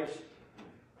 Don Rice,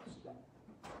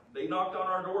 they knocked on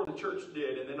our door, the church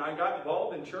did, and then I got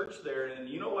involved in church there, and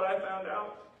you know what I found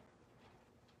out?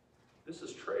 This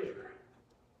is treasure.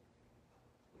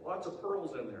 Lots of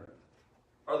pearls in there.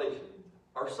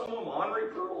 Are some of them ornery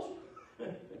pearls? you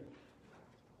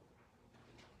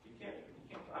can't,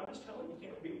 I'm just telling you, you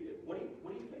can't beat it. What do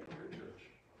you think of your church?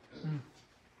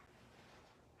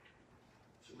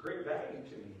 It's a great value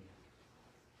to me.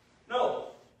 No,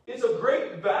 it's a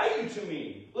great value to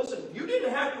me. Listen, you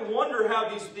didn't have to wonder how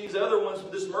these other ones,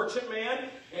 this merchant man,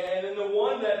 and then the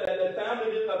one that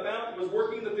was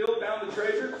working the field, found the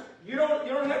treasure. You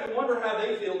don't have to wonder how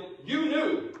they feel. You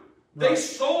knew. They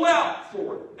sold out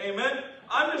for it. Amen.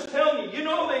 I'm just telling you,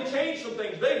 they changed some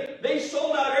things. They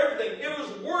sold out everything. It was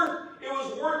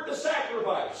worth the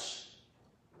sacrifice.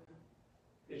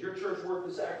 Is your church worth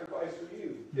the sacrifice for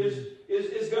you?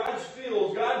 Is God's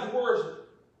field, God's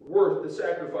worth the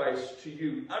sacrifice to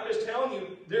you? I'm just telling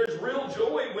you, there's real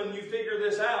joy when you figure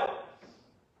this out.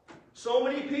 So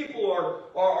many people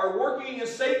are working in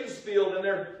Satan's field, and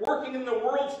they're working in the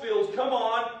world's fields. Come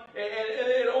on, and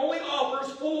it only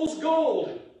offers fool's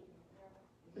gold.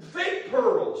 Fake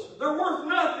pearls. They're worth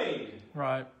nothing.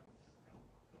 Right.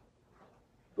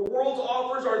 The world's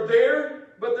offers are there,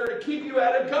 but they're to keep you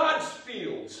out of God's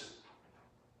fields.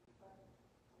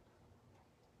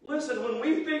 Listen, when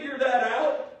we figure that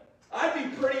out, I'd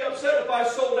be pretty upset if I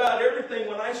sold out everything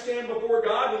when I stand before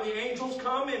God, when the angels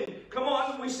come, and come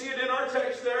on, we see it in our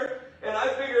text there, and I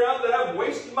figure out that I've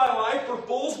wasted my life for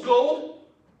fool's gold,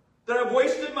 that I've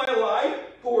wasted my life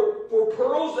for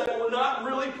pearls that were not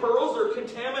really pearls. They're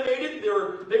contaminated.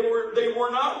 They were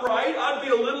not right. I'd be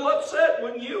a little upset,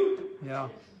 wouldn't you? Yeah.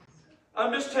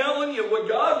 I'm just telling you, what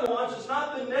God wants is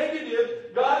not the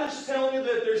negative. God is telling you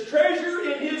that there's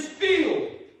treasure in His field.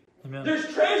 Amen.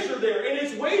 There's treasure there, and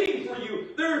it's waiting for you.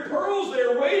 There are pearls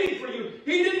there waiting for you.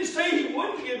 He didn't say He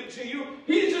wouldn't give it to you.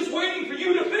 He's just waiting for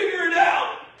you to figure it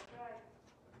out.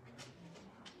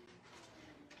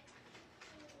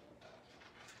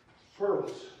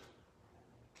 Pearls.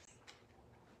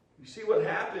 You see what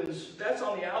happens? That's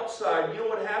on the outside. You know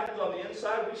what happens on the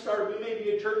inside? We may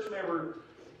be a church member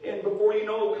And before you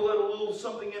know it, we let a little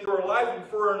something into our life. And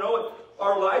before you know it,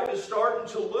 our life is starting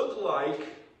to look like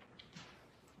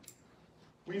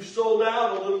we've sold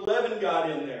out, a little leaven got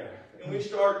in there. And we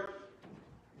start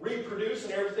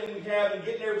reproducing everything we have and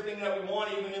getting everything that we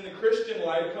want, even in the Christian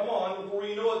life. Come on, before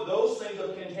you know it, those things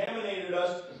have contaminated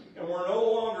us, and we're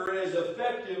no longer as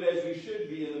effective as we should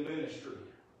be in the ministry.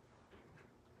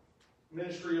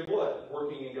 Ministry of what?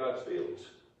 Working in God's fields.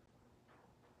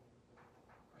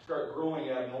 I start growing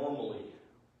abnormally.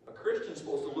 A Christian's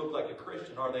supposed to look like a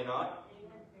Christian, are they not?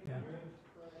 Yeah.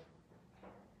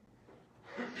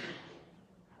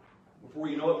 Before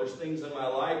you know it, there's things in my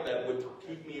life that would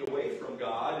keep me away from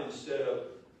God instead of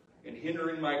and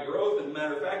hindering my growth. And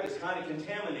matter of fact, it's kind of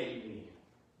contaminating me.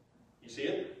 You see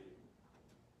it?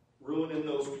 Ruining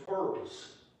those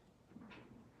pearls.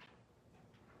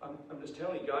 I'm just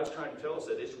telling you, God's trying to tell us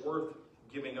that it's worth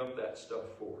giving up that stuff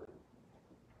for.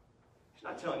 He's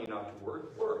not telling you not to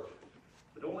work. Work.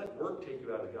 But don't let work take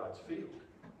you out of God's field.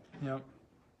 Yep.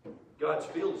 God's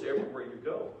field is everywhere you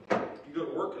go. You go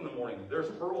to work in the morning, there's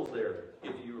pearls there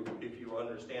if you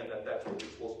understand that that's what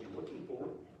you're supposed to be looking for.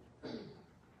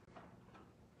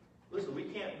 Listen, we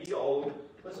can't be all over.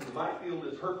 Listen, my field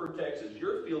is Hereford, Texas.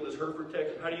 Your field is Hereford,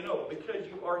 Texas. How do you know? Because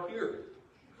you are here.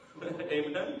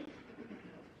 Amen.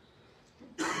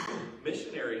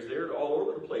 Missionaries, they're all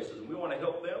over the places, and we want to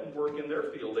help them work in their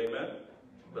field. Amen.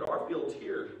 But our field's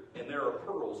here, and there are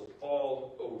pearls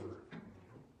all over.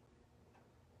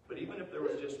 But even if there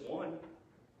was just one,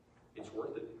 it's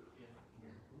worth it.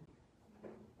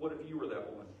 What if you were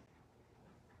that one?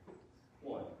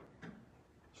 One.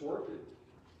 It's worth it.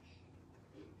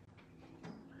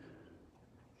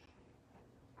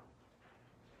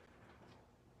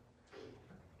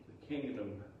 The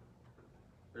kingdom,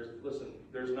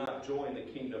 there's not joy in the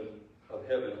kingdom of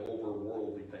heaven over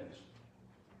worldly things.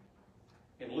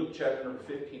 In Luke chapter number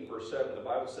 15, verse 7, the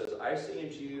Bible says, I say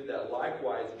unto you that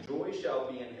likewise joy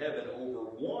shall be in heaven over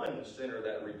one sinner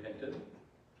that repenteth,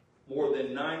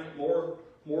 more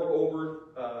over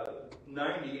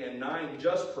 90 and 9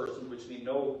 just persons which need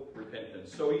no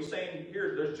repentance. So he's saying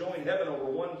here, there's joy in heaven over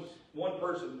one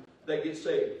person that gets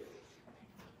saved.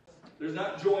 There's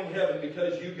not joy in heaven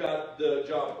because you got the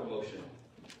job promotion.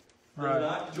 Right. There's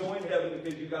not joy in heaven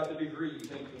because you got the degree you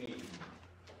think you need.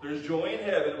 There's joy in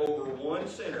heaven over one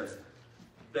sinner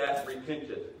that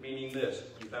repented, meaning this,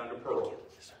 you found a pearl.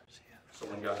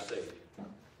 Someone got saved.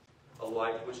 A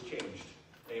life was changed.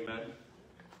 Amen.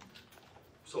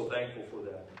 So thankful for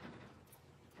that.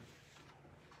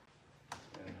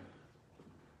 And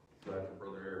glad for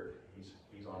Brother Eric.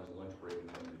 He's on his lunch break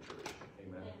and coming to church.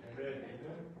 Amen. Amen.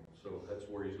 So that's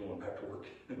where he's going back to work.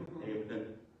 Amen.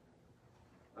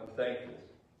 I'm thankful.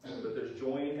 But there's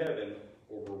joy in heaven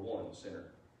over one sinner.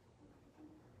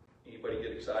 Anybody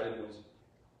get excited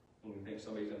when you think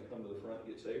somebody's going to come to the front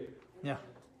and get saved? Yeah.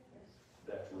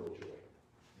 That's real joy.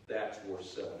 That's worth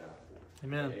selling out for.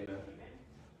 Amen. Amen.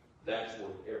 That's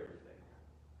worth everything.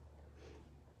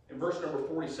 In verse number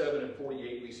 47 and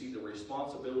 48, we see the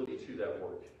responsibility to that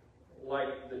work.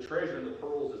 Like the treasure and the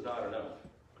pearls is not enough.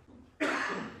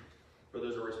 But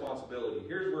there's a responsibility.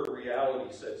 Here's where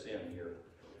reality sets in here.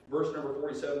 Verse number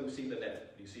 47, we see the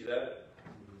net. Do you see that?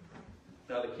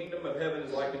 Now the kingdom of heaven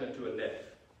is likened unto a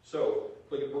net. So,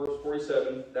 look at verse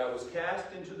 47. That was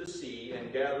cast into the sea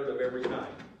and gathered of every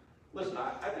kind. Listen,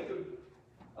 I think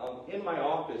of, in my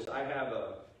office, I have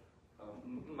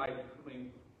I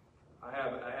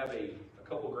have a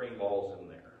couple green balls in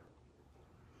there.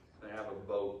 And I have a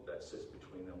boat that sits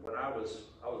between them. When I was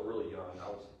really young, I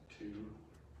was 2,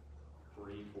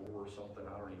 3, 4 or something,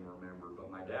 I don't even remember. But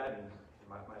my dad and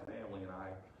my family and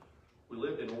I, we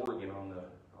lived in Oregon on the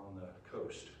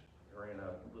coast. We ran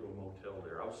a little motel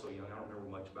there. I was so young, I don't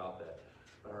remember much about that.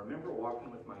 But I remember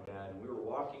walking with my dad, and we were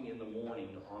walking in the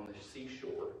morning on the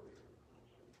seashore,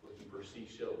 looking for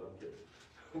seashells. I'm kidding.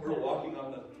 We were walking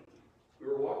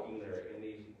there, and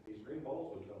these green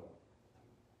balls would come up.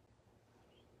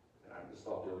 And I just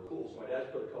thought they were cool. So my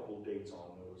dad put a couple of dates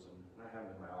on those, and I have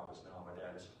them in my office now. My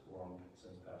dad's long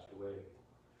since passed away.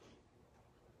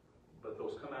 But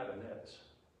those come out of nets.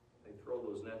 They throw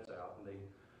those nets out, and they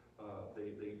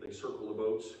circle the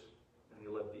boats, and they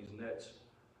let these nets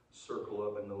circle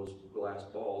up, and those glass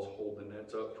balls hold the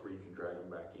nets up to where you can drag them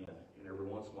back in. And every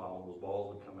once in a while, those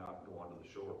balls would come out and go onto the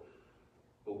shore.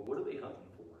 But what are they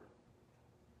hunting for?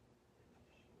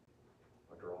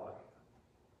 A draw.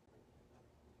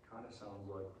 Kind of sounds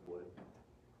like what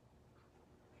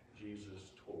Jesus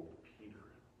told Peter.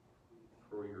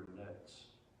 Throw your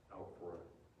nets out for a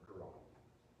draw.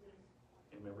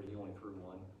 And remember, he only threw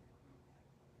one.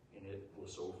 And it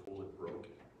was so full it broke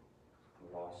and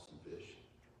lost some fish.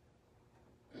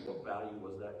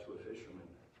 that to a fisherman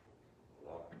a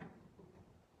lot.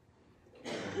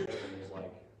 Kingdom of heaven is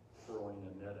like throwing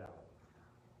a net out.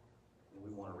 And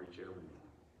we want to reach everyone.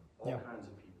 All kinds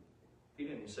of people. He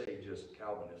didn't say just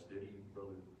Calvinists, did he, brother?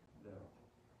 No.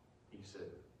 He said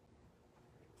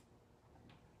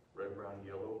red, brown,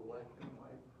 yellow, black, and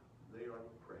white. They are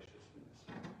precious in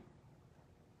this.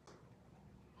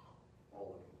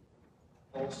 All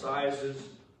of them. All sizes,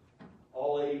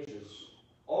 all ages,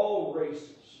 all races.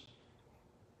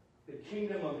 The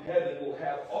kingdom of heaven will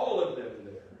have all of them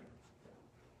there.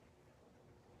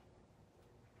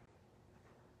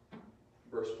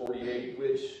 Verse 48,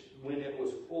 which when it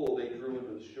was full, they drew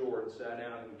into the shore and sat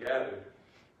down and gathered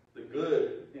the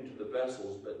good into the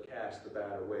vessels, but cast the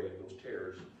bad away. Those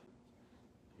tares,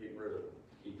 getting rid of them,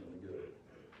 keeping the good.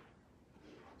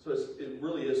 So it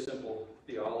really is simple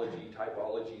theology,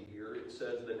 typology here. It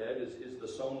says the net is the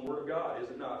sown word of God, is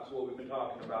it not? It's what we've been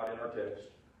talking about in our text.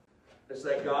 It's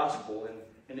that gospel,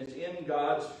 and it's in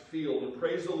God's field. And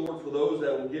praise the Lord for those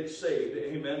that will get saved.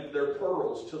 Amen. They're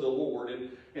pearls to the Lord. And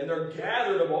they're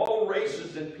gathered of all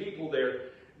races and people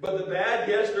there. But the bad,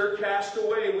 yes, they're cast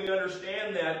away. We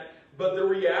understand that. But the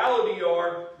reality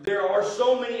are, there are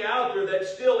so many out there that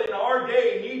still in our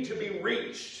day need to be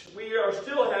reached. We are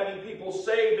still having people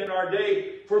saved in our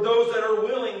day for those that are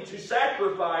willing to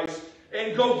sacrifice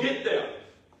and go get them.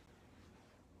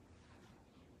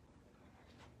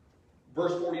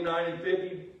 Verse 49 and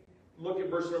 50. Look at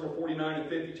verse number 49 and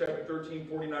 50, chapter 13,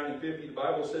 49 and 50. The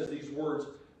Bible says these words,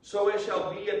 so it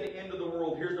shall be at the end of the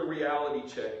world. Here's the reality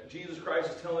check. Jesus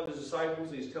Christ is telling his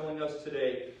disciples, he's telling us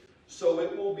today, so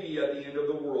it will be at the end of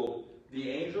the world. The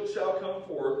angel shall come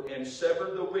forth and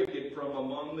sever the wicked from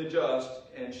among the just,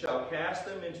 and shall cast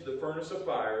them into the furnace of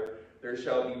fire. There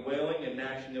shall be wailing and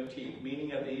gnashing of teeth.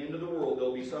 Meaning at the end of the world,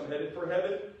 there'll be some headed for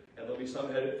heaven, and there'll be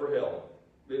some headed for hell.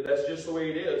 That's just the way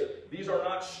it is. These are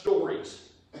not stories.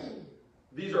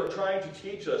 These are trying to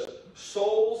teach us.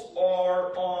 Souls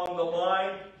are on the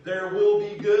line. There will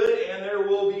be good and there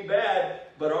will be bad.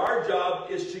 But our job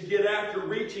is to get after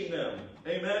reaching them.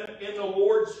 Amen. In the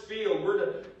Lord's field, we're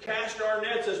to cast our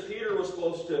nets as Peter was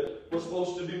supposed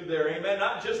to do there. Amen.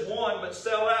 Not just one, but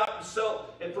sell out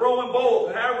and throw in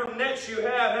both. However nets you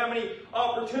have, how many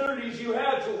opportunities you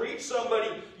have to reach somebody,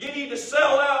 you need to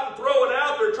sell out and throw it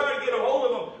out there. Try to get a hold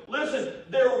of them. Listen,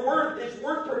 it's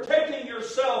worth protecting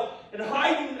yourself and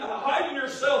hiding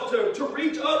yourself to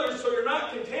reach others so you're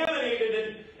not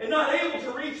contaminated and not able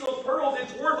to reach those pearls.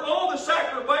 It's worth all the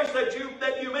sacrifice that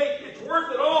you make. It's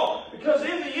worth it all. Because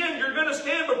in the end, you're going to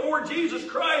stand before Jesus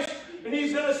Christ and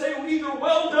He's going to say, well, either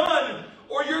well done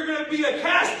or you're going to be a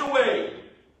castaway.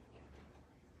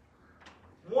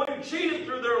 One who cheated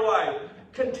through their life,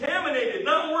 contaminated,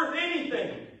 not worth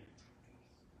anything.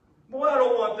 Boy, I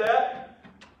don't want that.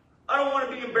 I don't want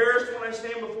to be embarrassed when I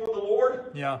stand before the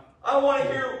Lord. Yeah. I want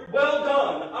to hear, well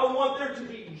done. I want there to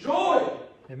be joy.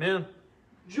 Amen.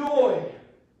 Joy.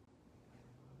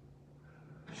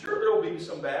 Sure, there will be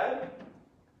some bad,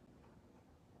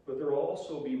 but there will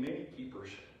also be many keepers.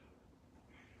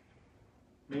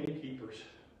 Many keepers.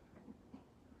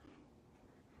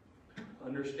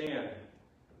 Understand.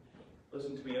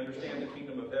 Listen to me. Understand the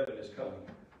kingdom of heaven is coming.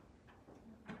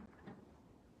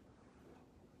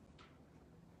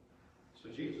 So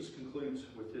Jesus concludes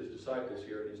with His disciples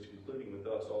here, and He's concluding with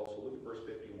us also. Look at verse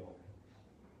 51.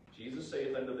 Jesus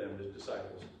saith unto them, His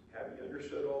disciples, have you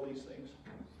understood all these things?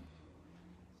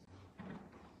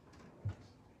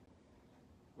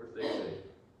 What did they say?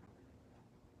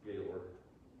 Yea, Lord.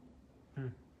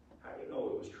 How do you know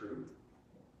it was true?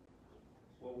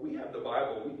 Well, we have the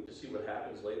Bible. We get to see what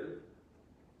happens later.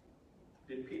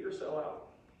 Did Peter sell out?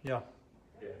 Yeah.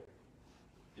 Yeah.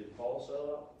 Did Paul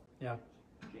sell out? Yeah.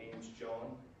 James,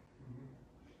 John,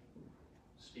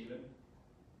 Stephen?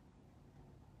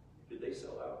 Did they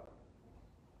sell out?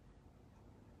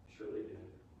 Sure they did.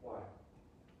 Why?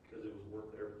 Because it was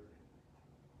worth everything.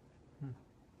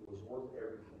 It was worth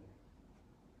everything.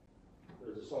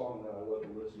 There's a song that I love to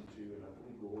listen to, and I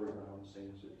believe Gloria Brown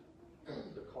sings it.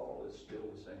 The call is still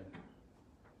the same.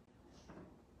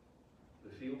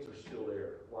 The fields are still there.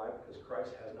 Why? Because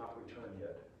Christ has not returned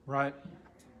yet. Right.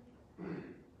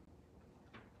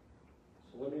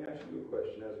 So let me ask you a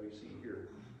question as we see here.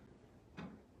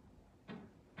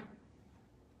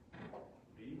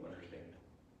 Do you understand?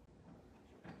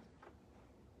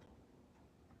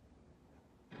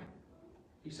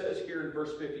 He says here in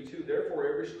verse 52, therefore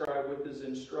every scribe which is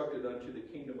instructed unto the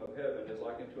kingdom of heaven is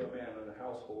like unto a man and a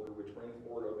householder which bring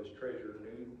forth of his treasure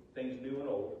things new and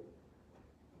old.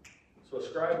 So a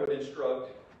scribe would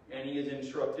instruct, and he is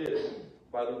instructed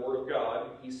by the word of God.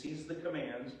 He sees the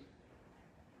commands.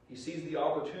 He sees the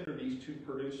opportunities to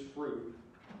produce fruit.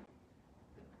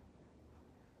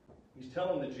 He's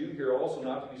telling the Jew here also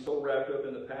not to be so wrapped up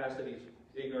in the past that he's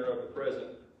ignorant of the present.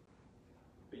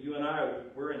 But you and I,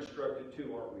 we're instructed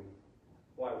too, aren't we?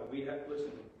 Why? We have,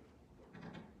 listen,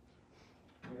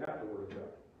 we have the Word of God.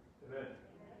 Amen.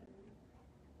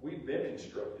 We've been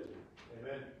instructed.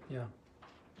 Amen. Yeah.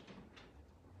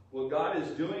 What God is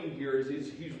doing here is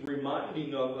He's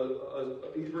reminding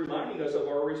us of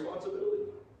our responsibility.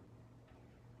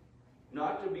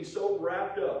 Not to be so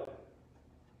wrapped up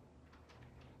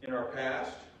in our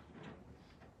past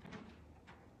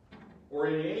or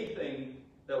in anything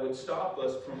that would stop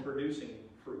us from producing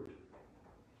fruit.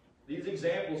 These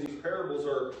examples, these parables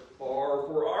are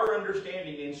for our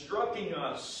understanding, instructing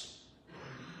us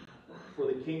for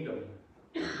the kingdom.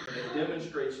 And it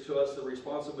demonstrates to us the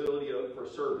responsibility for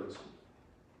servants.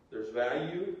 There's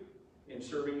value in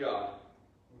serving God.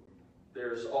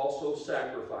 There's also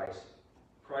sacrifice.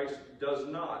 Christ does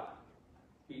not.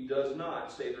 He does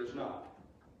not say there's not.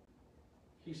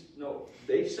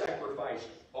 They sacrificed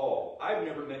all. I've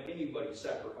never met anybody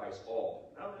sacrifice all.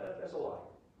 No, that's a lie.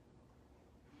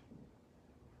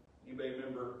 Anybody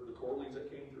remember the Corleys that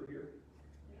came through here?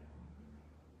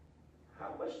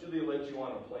 How much do they let you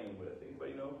on a plane with?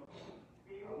 Anybody know?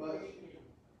 How much?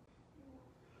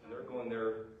 And they're going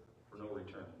there for no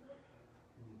return.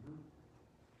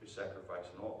 They're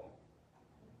sacrificing all.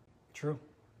 True.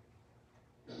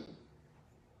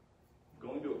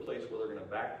 Going to a place where they're going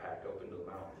to backpack up into the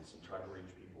mountains and try to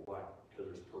reach people. Why?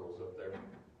 Because there's pearls up there.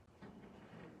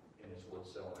 And it's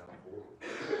worth selling out for.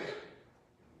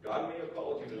 God may have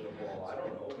called you to Nepal. I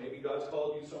don't know. Maybe God's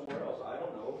called you somewhere else. I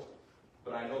don't know.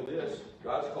 But I know this.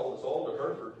 God's called us all to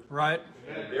Hereford. Right.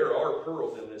 And there are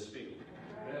pearls in this field.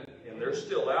 And they're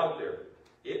still out there.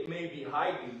 It may be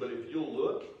hiding, but if you'll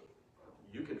look,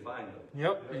 you can find them.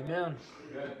 Yep. Amen.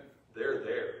 They're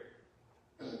there.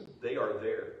 They are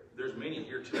there. There's many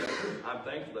here today. I'm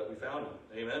thankful that we found them.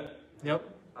 Amen? Yep.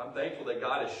 I'm thankful that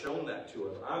God has shown that to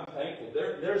us. I'm thankful.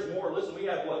 There's more. Listen, we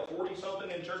had, 40-something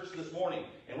in church this morning.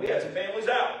 And we had some families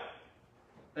out.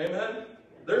 Amen?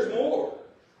 There's more.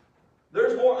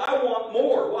 There's more. I want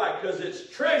more. Why? Because it's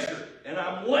treasure. And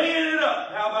I'm laying it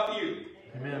up. How about you?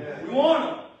 Amen. We want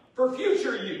them for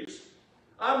future use.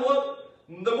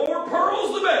 The more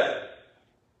pearls, the better.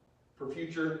 For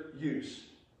future use.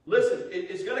 Listen,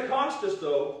 it's going to cost us,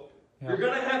 though. Yeah. You're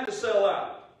going to have to sell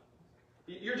out.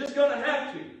 You're just going to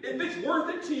have to. If it's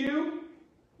worth it to you,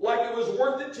 like it was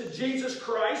worth it to Jesus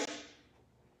Christ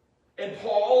and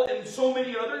Paul and so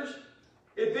many others,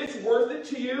 if it's worth it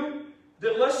to you,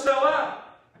 then let's sell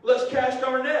out. Let's cast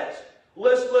our nets.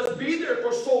 Let's be there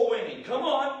for soul winning. Come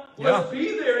on. Let's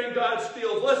be there in God's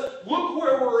fields. Let's look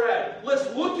where we're at. Let's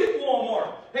look at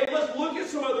Walmart. Hey, let's look at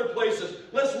some other places.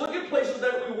 Let's look at places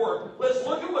that we work. Let's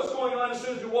look at what's going on as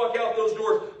soon as we walk out those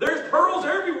doors. There's pearls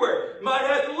everywhere. Might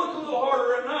have to look a little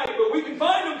harder at night, but we can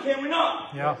find them, can we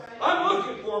not? Yeah. I'm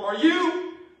looking for them. Are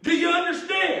you? Do you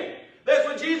understand? That's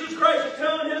what Jesus Christ is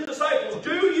telling His disciples.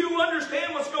 Do you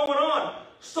understand what's going on?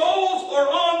 Souls are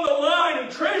on the line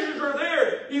and treasures are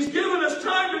there. He's given us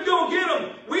time to go get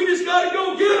them. We just got to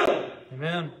go get them.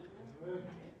 Amen.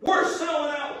 We're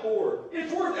selling out for it.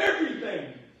 It's worth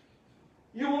everything.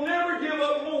 You will never give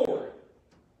up more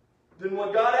than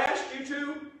what God asked you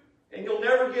to, and you'll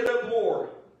never give up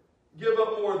more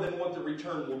than what the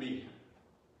return will be.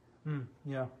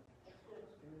 Yeah.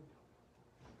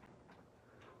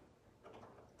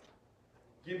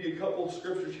 Give you a couple of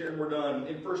scriptures here and we're done.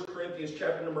 In 1 Corinthians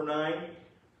chapter number 9,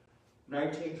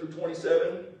 19 through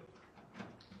 27,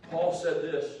 Paul said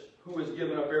this, who has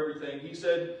given up everything. He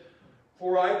said,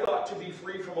 "For I thought to be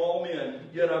free from all men,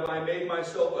 yet have I made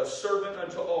myself a servant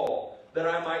unto all, that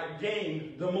I might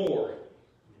gain the more.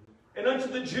 And unto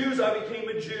the Jews I became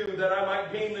a Jew, that I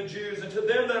might gain the Jews. And to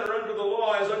them that are under the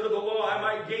law, as under the law, I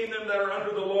might gain them that are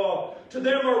under the law. To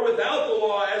them are without the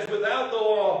law, as without the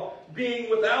law, being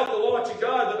without the law to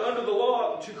God, but under the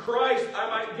law to Christ, I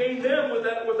might gain them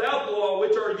without the law,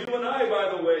 which are you and I,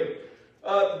 by the way.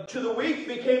 To the weak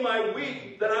became I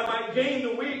weak, that I might gain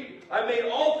the weak. I made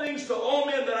all things to all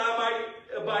men, that I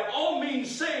might by all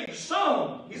means save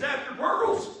some." He's after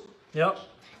pearls. Yep.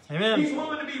 Amen. He's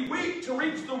willing to be weak to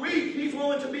reach the weak. He's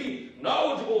willing to be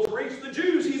knowledgeable to reach the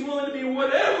Jews. He's willing to be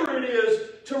whatever it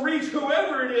is to reach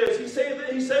whoever it is. He says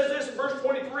this in verse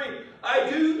 23.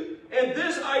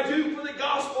 This I do for the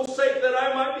gospel's sake, that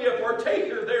I might be a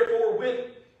partaker, therefore, with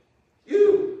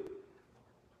you.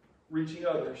 Reaching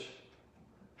others.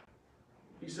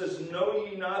 He says, "Know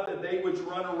ye not that they which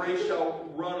run a race shall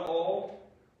run all,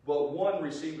 but one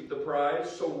receiveth the prize?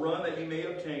 So run that ye may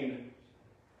obtain."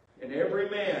 And every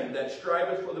man that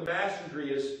striveth for the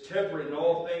mastery is temperate in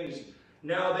all things.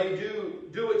 Now they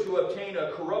do it to obtain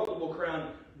a corruptible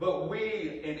crown, but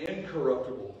we an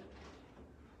incorruptible.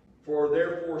 For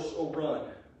therefore so run,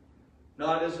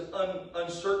 not as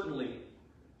uncertainly.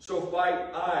 So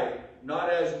fight I,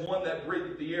 not as one that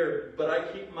breatheth the air, but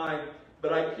I keep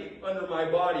under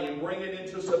my body and bring it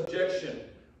into subjection,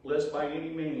 lest by any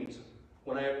means,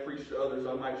 when I have preached to others,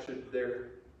 there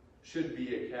should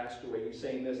be a castaway. He's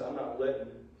saying this, I'm not letting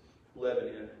leaven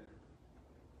in.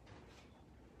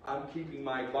 I'm keeping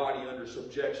my body under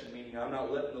subjection, meaning I'm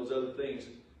not letting those other things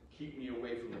keep me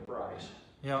away from the prize.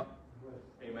 Yeah.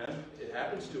 Amen? It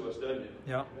happens to us, doesn't it?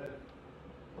 Yeah.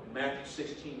 In Matthew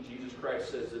 16, Jesus Christ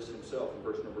says this himself in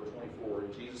verse number 24.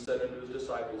 And Jesus said unto his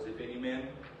disciples, If any man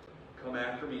come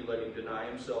after me, let him deny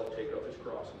himself, take up his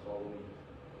cross, and follow me.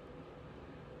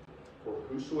 For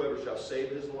whosoever shall save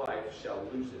his life shall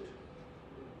lose it.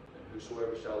 And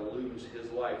whosoever shall lose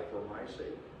his life for my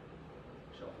sake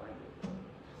shall find it.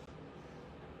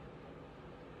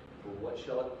 For what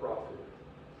shall it profit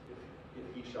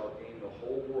if he shall gain the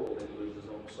whole world and lose his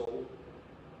own soul?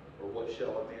 Or what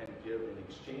shall a man give in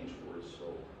exchange for his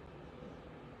soul?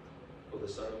 For the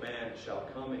Son of Man shall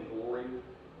come in glory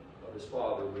of his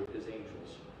Father with his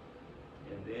angels.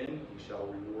 And then he shall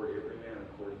reward every man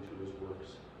according to his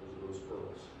works. Those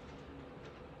pearls.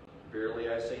 Verily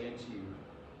I say unto you,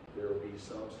 there will be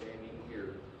some standing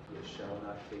here which shall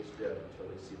not taste death until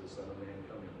they see the Son of Man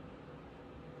coming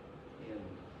in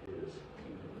his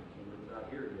kingdom. The kingdom's not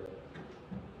here yet.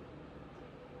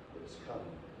 It's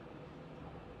coming.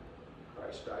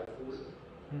 Christ died for it.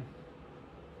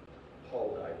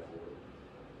 Paul died for it.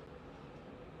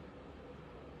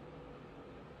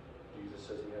 Jesus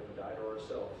says we have to die to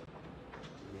ourselves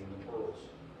to gain the pearls.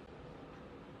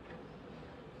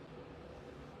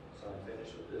 So I'm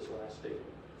finished with this last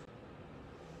statement.